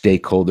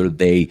stakeholder.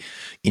 They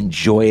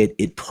enjoy it.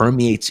 It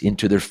permeates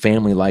into their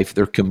family life,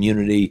 their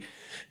community,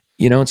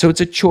 and so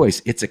it's a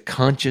choice. It's a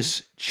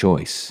conscious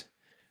choice,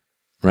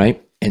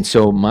 right? And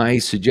so my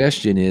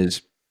suggestion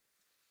is,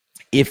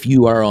 if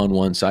you are on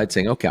one side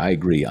saying, okay, I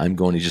agree, I'm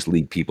going to just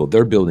lead people.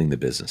 They're building the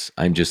business.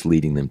 I'm just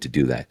leading them to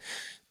do that.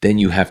 Then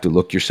you have to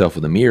look yourself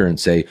in the mirror and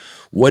say,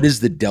 what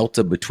is the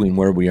delta between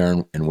where we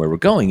are and where we're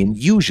going? And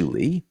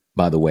usually,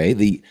 by the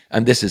way,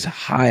 and this is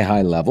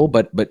high level,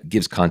 but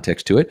gives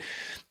context to it.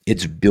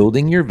 It's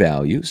building your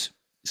values,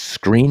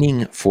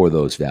 screening for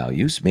those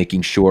values,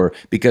 making sure,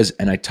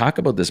 and I talk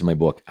about this in my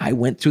book, I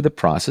went through the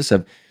process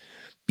of,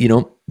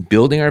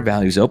 building our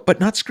values out, but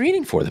not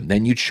screening for them.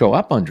 Then you'd show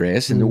up,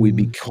 Andreas, and then we'd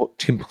be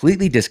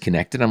completely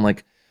disconnected. I'm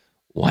like,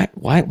 why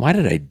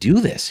did I do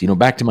this?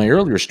 Back to my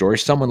earlier story,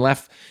 someone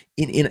left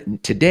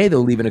today, they'll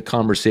leave in a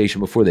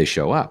conversation before they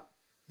show up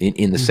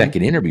in the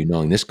second interview,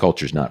 knowing this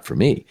culture is not for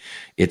me.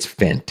 It's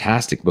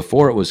fantastic.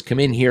 Before it was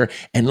come in here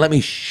and let me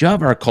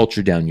shove our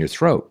culture down your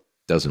throat.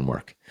 Doesn't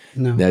work.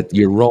 No. That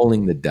you're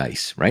rolling the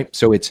dice, right?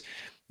 So it's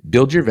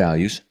build your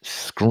values,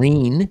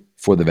 screen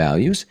for the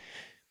values,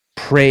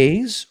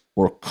 praise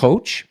or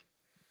coach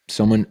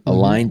someone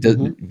aligned,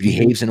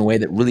 behaves in a way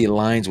that really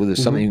aligns with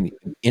something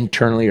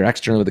internally or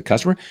externally with the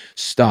customer.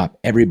 Stop,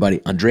 everybody.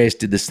 Andreas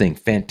did this thing.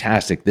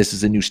 Fantastic. This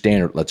is a new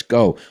standard. Let's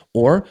go.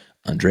 Or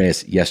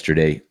Andreas,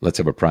 yesterday, let's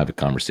have a private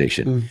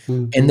conversation.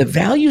 And the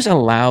values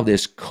allow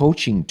this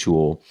coaching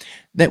tool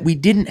that we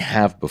didn't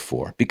have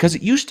before, because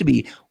it used to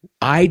be,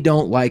 I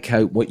don't like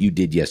what you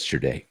did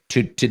yesterday.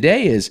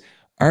 Today is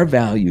our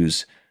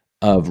values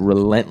of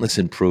relentless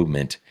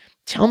improvement.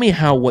 Tell me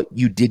how what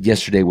you did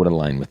yesterday would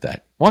align with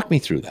that. Walk me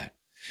through that.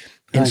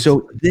 And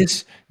so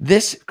this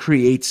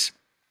creates,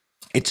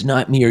 it's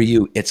not me or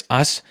you, it's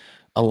us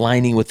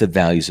aligning with the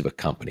values of a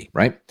company,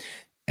 right?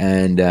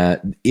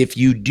 And if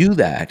you do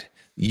that,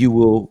 you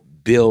will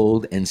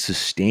build and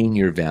sustain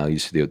your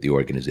values throughout the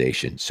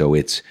organization. So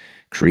it's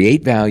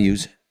create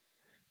values.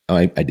 Oh,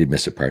 I did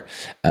miss a part.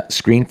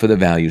 Screen for the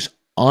values,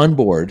 on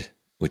board,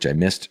 which I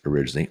missed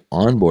originally,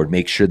 on board,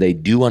 make sure they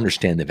do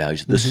understand the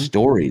values, the Mm-hmm.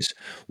 stories,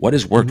 what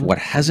has worked, Mm-hmm. what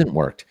hasn't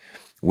worked,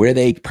 where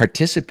they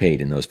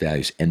participate in those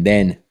values, and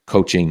then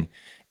coaching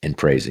and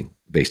praising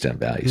based on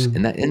values.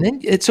 Mm. And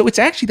then so it's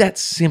actually that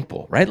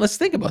simple, right? Let's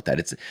think about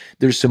that.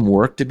 There's some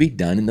work to be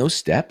done in those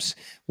steps.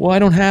 Well, I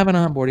don't have an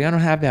onboarding. I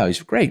don't have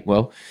values. Great.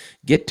 Well,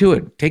 get to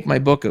it. Take my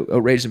book,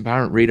 Outrageous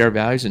Empowerment, read our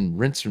values, and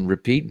rinse and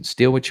repeat and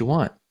steal what you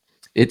want.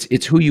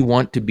 It's who you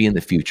want to be in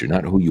the future,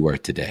 not who you are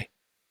today.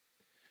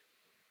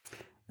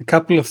 A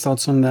couple of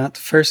thoughts on that.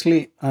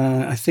 Firstly,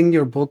 I think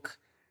your book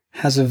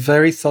has a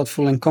very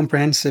thoughtful and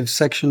comprehensive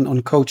section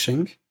on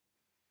coaching.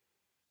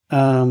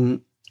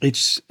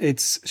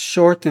 It's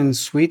short and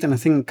sweet, and I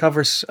think it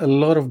covers a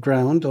lot of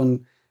ground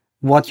on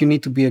what you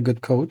need to be a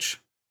good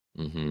coach.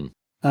 Mm-hmm.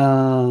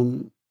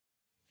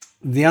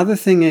 The other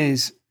thing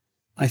is,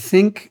 I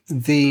think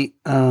the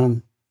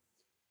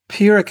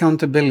peer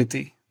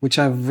accountability, which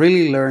I've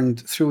really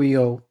learned through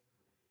EO,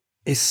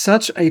 is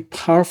such a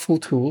powerful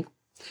tool.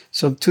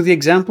 So, to the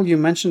example you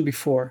mentioned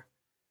before,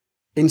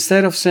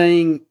 instead of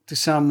saying to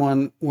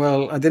someone,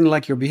 well, I didn't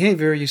like your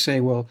behavior, you say,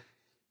 well,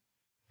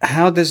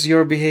 how does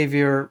your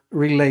behavior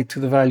relate to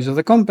the values of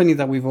the company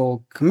that we've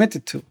all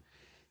committed to?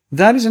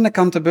 That is an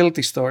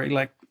accountability story.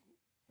 Like,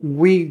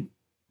 we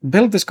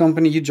built this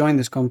company, you joined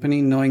this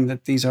company knowing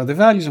that these are the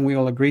values and we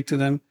all agreed to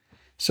them.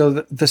 So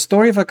the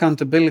story of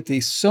accountability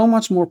is so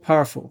much more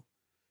powerful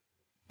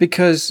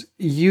because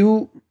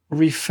you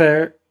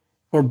refer,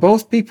 or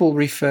both people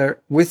refer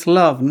with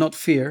love, not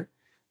fear,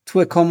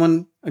 to a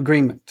common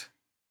agreement.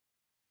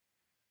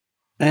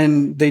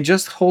 And they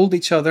just hold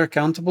each other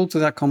accountable to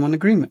that common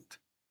agreement.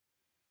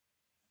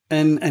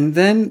 And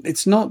then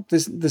it's not,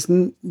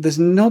 there's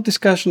no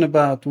discussion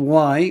about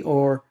why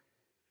or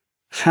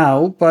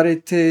how, but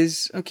it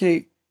is,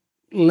 okay,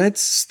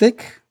 let's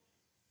stick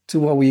to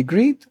what we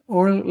agreed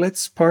or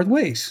let's part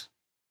ways.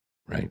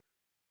 Right.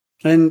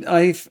 And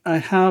I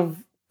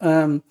have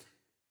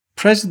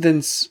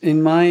presidents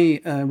in my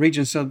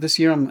region. So this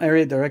year I'm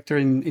area director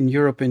in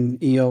Europe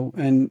in EO,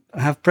 and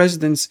I have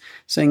presidents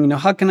saying,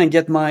 how can I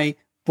get my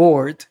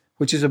board,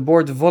 which is a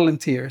board of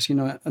volunteers,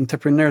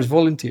 entrepreneurs,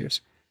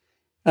 volunteers,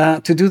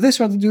 to do this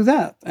or to do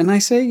that? And I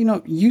say,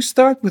 you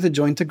start with a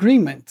joint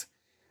agreement.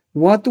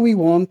 What do we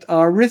want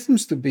our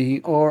rhythms to be,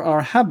 or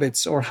our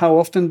habits, or how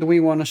often do we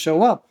want to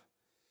show up?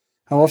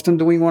 How often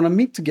do we want to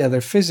meet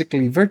together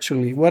physically,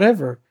 virtually,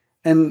 whatever?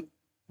 And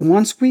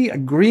once we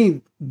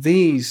agree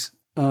these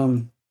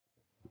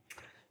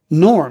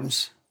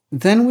norms,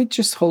 then we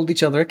just hold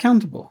each other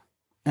accountable,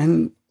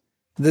 and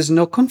there's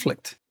no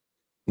conflict.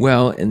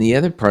 Well, and the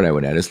other part I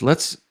would add is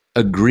let's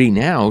agree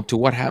now to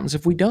what happens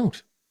if we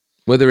don't.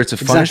 Whether it's a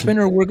punishment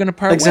or we're going to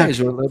part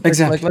ways, or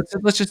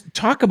let's just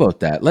talk about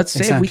that. Let's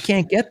say if we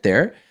can't get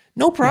there,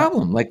 no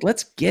problem. Like,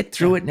 let's get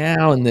through it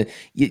now. And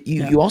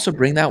you also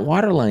bring that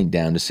waterline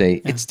down to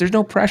say there's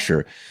no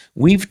pressure.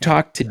 We've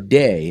talked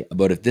today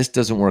about if this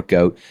doesn't work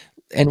out,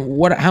 and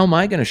how am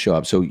I going to show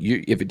up? So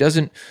if it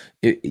doesn't,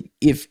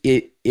 if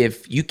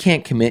you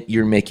can't commit,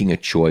 you're making a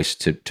choice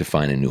to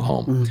find a new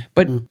home.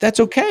 But that's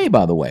okay,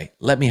 by the way.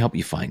 Let me help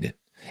you find it.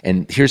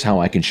 And here's how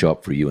I can show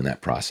up for you in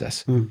that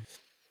process.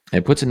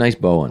 It puts a nice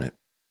bow on it.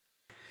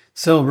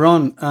 So,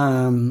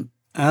 Ron,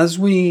 as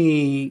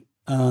we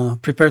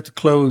prepare to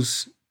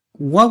close,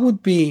 what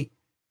would be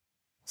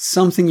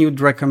something you'd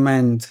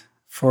recommend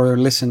for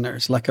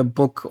listeners, like a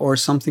book or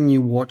something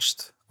you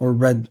watched or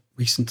read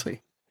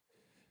recently?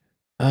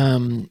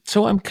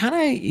 So I'm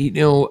kind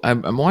of,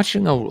 I'm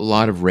watching a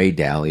lot of Ray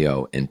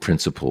Dalio and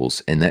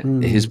Principles, and that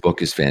his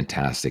book is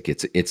fantastic.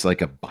 It's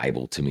like a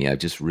Bible to me. I'm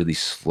just really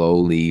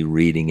slowly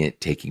reading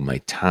it, taking my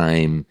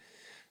time.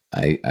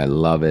 I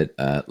love it.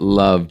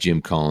 Love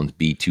Jim Collins'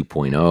 B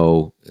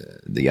 2.0.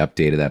 The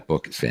update of that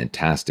book is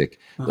fantastic.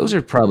 Those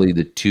are probably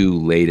the two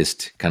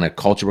latest kind of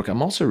culture book.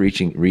 I'm also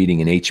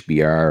reading an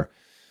HBR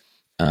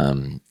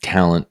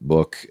talent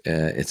book.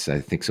 It's, I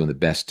think, some of the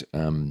best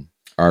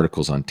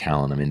articles on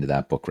talent. I'm into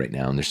that book right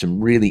now, and there's some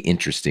really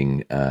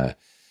interesting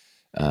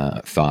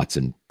thoughts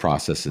and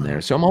process in there.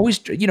 So I'm always,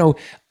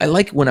 I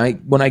like when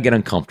I get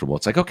uncomfortable.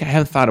 It's like, okay, I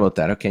haven't thought about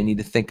that. Okay, I need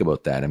to think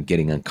about that. I'm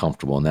getting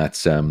uncomfortable, and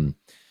that's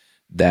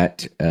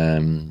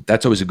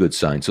always a good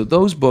sign. So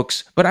those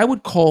books, but I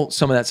would call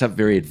some of that stuff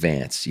very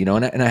advanced,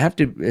 and I have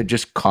to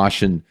just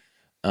caution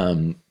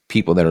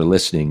people that are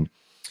listening.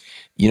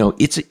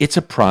 It's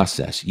a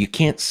process. You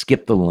can't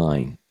skip the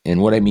line. And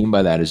what I mean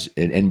by that is,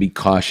 and be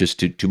cautious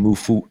to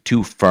move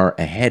too far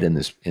ahead in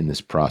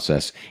this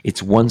process.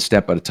 It's one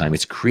step at a time.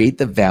 It's create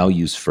the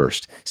values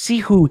first. See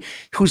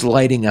who's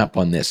lighting up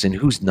on this and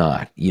who's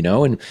not.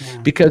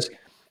 Because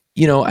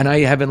and I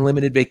have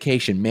unlimited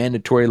vacation,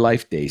 mandatory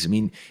life days. I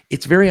mean,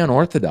 it's very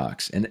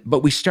unorthodox.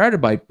 But we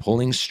started by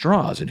pulling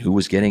straws and who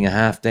was getting a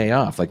half day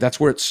off. Like, that's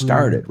where it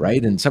started,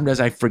 right? And sometimes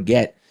I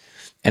forget.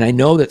 And I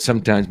know that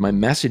sometimes my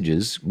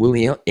messages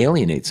will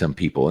alienate some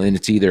people. And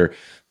it's either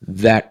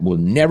that will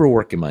never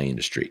work in my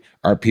industry.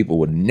 Our people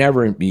would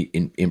never be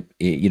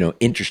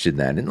interested in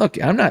that. And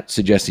look, I'm not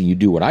suggesting you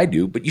do what I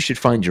do, but you should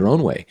find your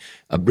own way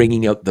of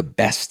bringing out the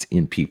best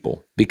in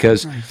people.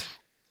 Because,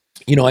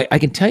 Right. I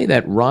can tell you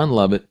that Ron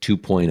Lovett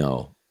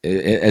 2.0,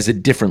 as a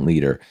different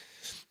leader,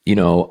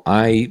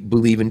 I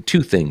believe in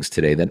two things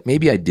today that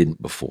maybe I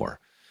didn't before.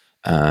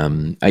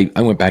 I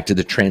went back to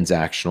the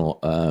transactional,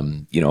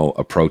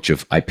 approach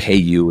of I pay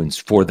you, and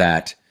for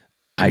that,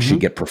 I should Mm-hmm.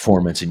 get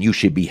performance, and you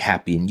should be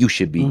happy, and you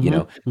should be,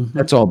 Mm-hmm. Mm-hmm.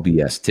 that's all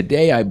BS.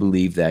 Today, I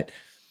believe that,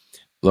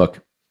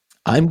 look,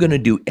 I'm going to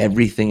do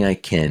everything I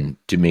can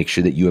to make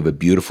sure that you have a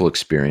beautiful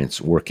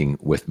experience working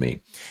with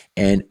me.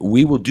 And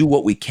we will do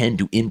what we can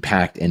to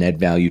impact and add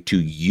value to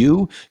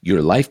you,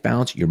 your life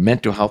balance, your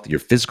mental health, your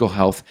physical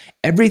health,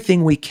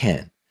 everything we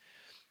can.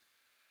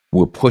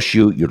 We'll push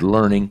you, you're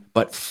learning.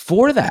 But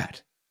for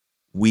that,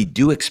 we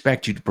do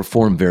expect you to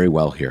perform very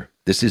well here.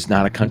 This is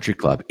not a country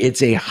club.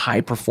 It's a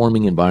high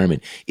performing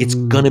environment. It's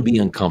going to be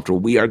uncomfortable.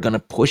 We are going to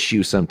push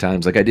you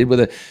sometimes, like I did with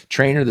a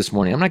trainer this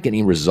morning. I'm not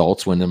getting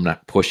results when I'm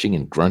not pushing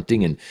and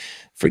grunting, and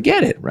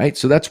forget it, right?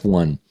 So that's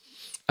one,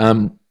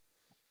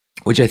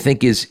 which I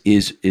think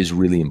is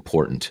really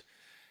important.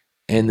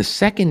 And the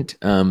second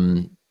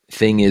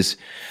thing is,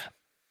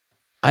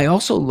 I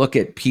also look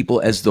at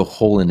people as the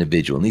whole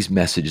individual, and these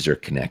messages are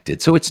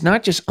connected. So it's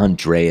not just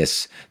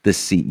Andreas, the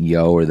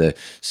CEO or the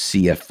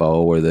CFO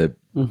or the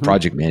Mm-hmm.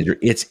 project manager.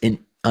 It's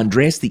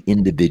Andreas, the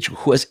individual,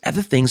 who has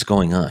other things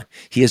going on.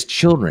 He has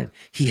children.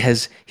 He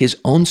has his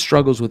own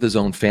struggles with his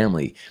own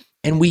family.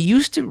 And we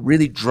used to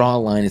really draw a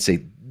line and say,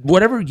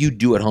 whatever you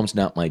do at home is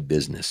not my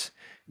business.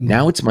 Mm.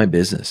 Now it's my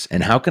business.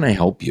 And how can I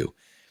help you?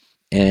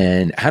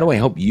 And how do I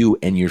help you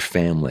and your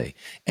family?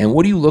 And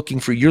what are you looking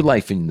for your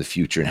life in the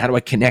future? And how do I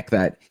connect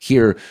that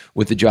here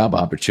with the job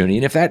opportunity?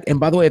 And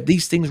by the way, if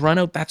these things run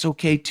out, that's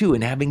okay too.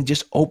 And having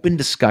just open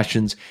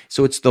discussions.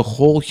 So it's the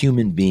whole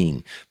human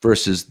being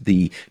versus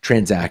the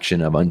transaction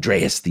of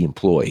Andreas, the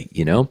employee,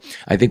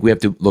 I think we have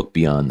to look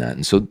beyond that.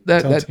 And so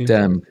Totally.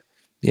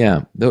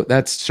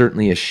 that's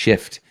certainly a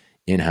shift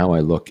in how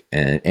I look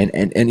and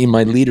in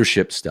my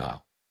leadership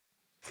style.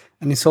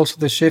 And it's also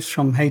the shift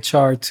from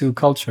HR to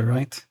culture,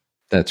 right?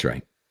 That's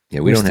right. Yeah,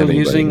 we We're don't have still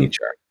anybody in using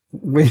HR.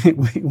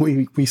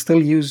 we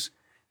still use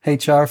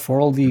HR for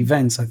all the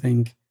events, I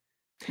think,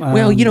 Well,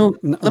 let me rather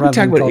talk than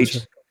about culture.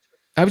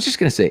 I was just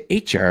going to say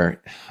HR.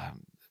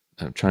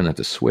 I'm trying not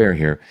to swear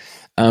here.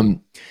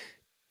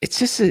 It's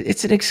just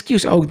it's an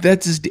excuse. Oh,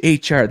 that's just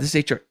HR. This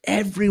is HR.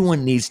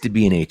 Everyone needs to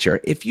be in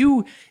HR. If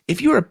you're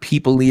a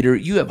people leader,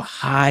 you have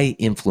high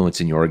influence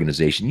in your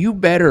organization. You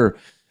better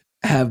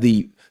have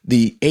the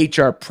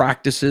HR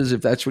practices,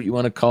 if that's what you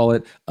want to call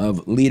it,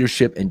 of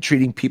leadership and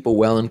treating people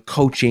well and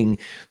coaching.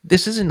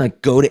 This isn't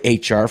like go to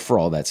HR for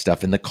all that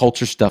stuff, and the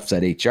culture stuff's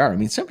at HR. I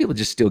mean, some people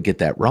just still get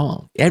that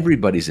wrong.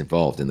 Everybody's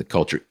involved in the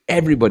culture.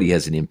 Everybody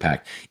has an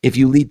impact. If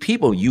you lead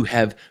people, you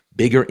have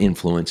bigger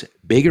influence,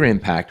 bigger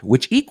impact,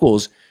 which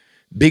equals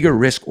bigger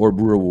risk or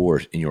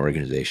reward in your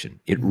organization.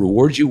 It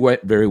rewards you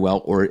very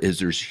well, or is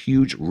there's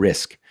huge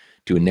risk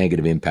to a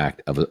negative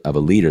impact of a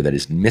leader that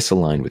is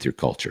misaligned with your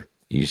culture.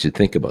 You should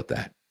think about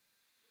that.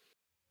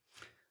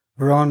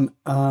 Ron,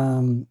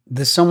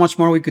 there's so much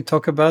more we could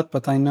talk about,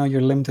 but I know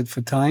you're limited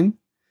for time.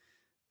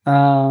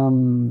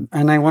 And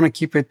I want to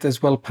keep it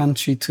as well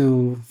punchy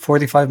to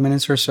 45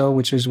 minutes or so,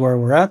 which is where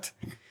we're at.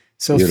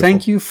 So Beautiful.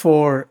 Thank you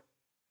for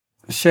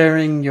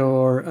sharing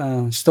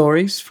your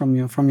stories from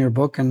your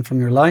book and from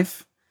your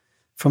life,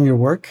 from your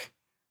work.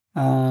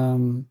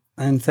 And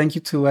thank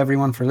you to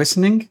everyone for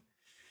listening.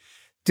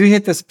 Do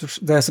hit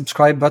the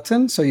subscribe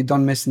button so you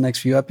don't miss the next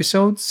few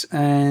episodes.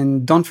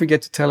 And don't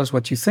forget to tell us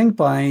what you think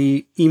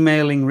by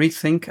emailing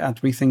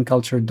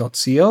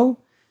rethink@rethinkculture.co.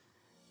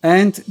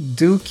 And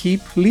do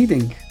keep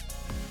leading.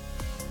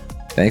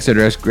 Thanks,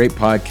 Andreas. Great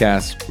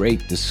podcast,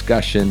 great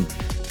discussion,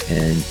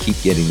 and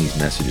keep getting these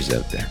messages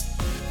out there.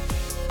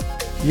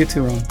 You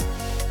too, Ron.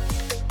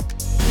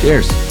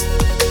 Cheers.